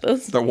you'll cut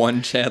this. The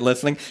one Chad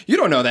listening. You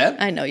don't know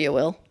that. I know you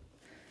will.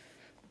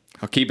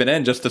 I'll keep it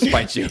in just to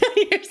spite you.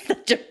 You're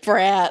such a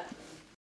brat.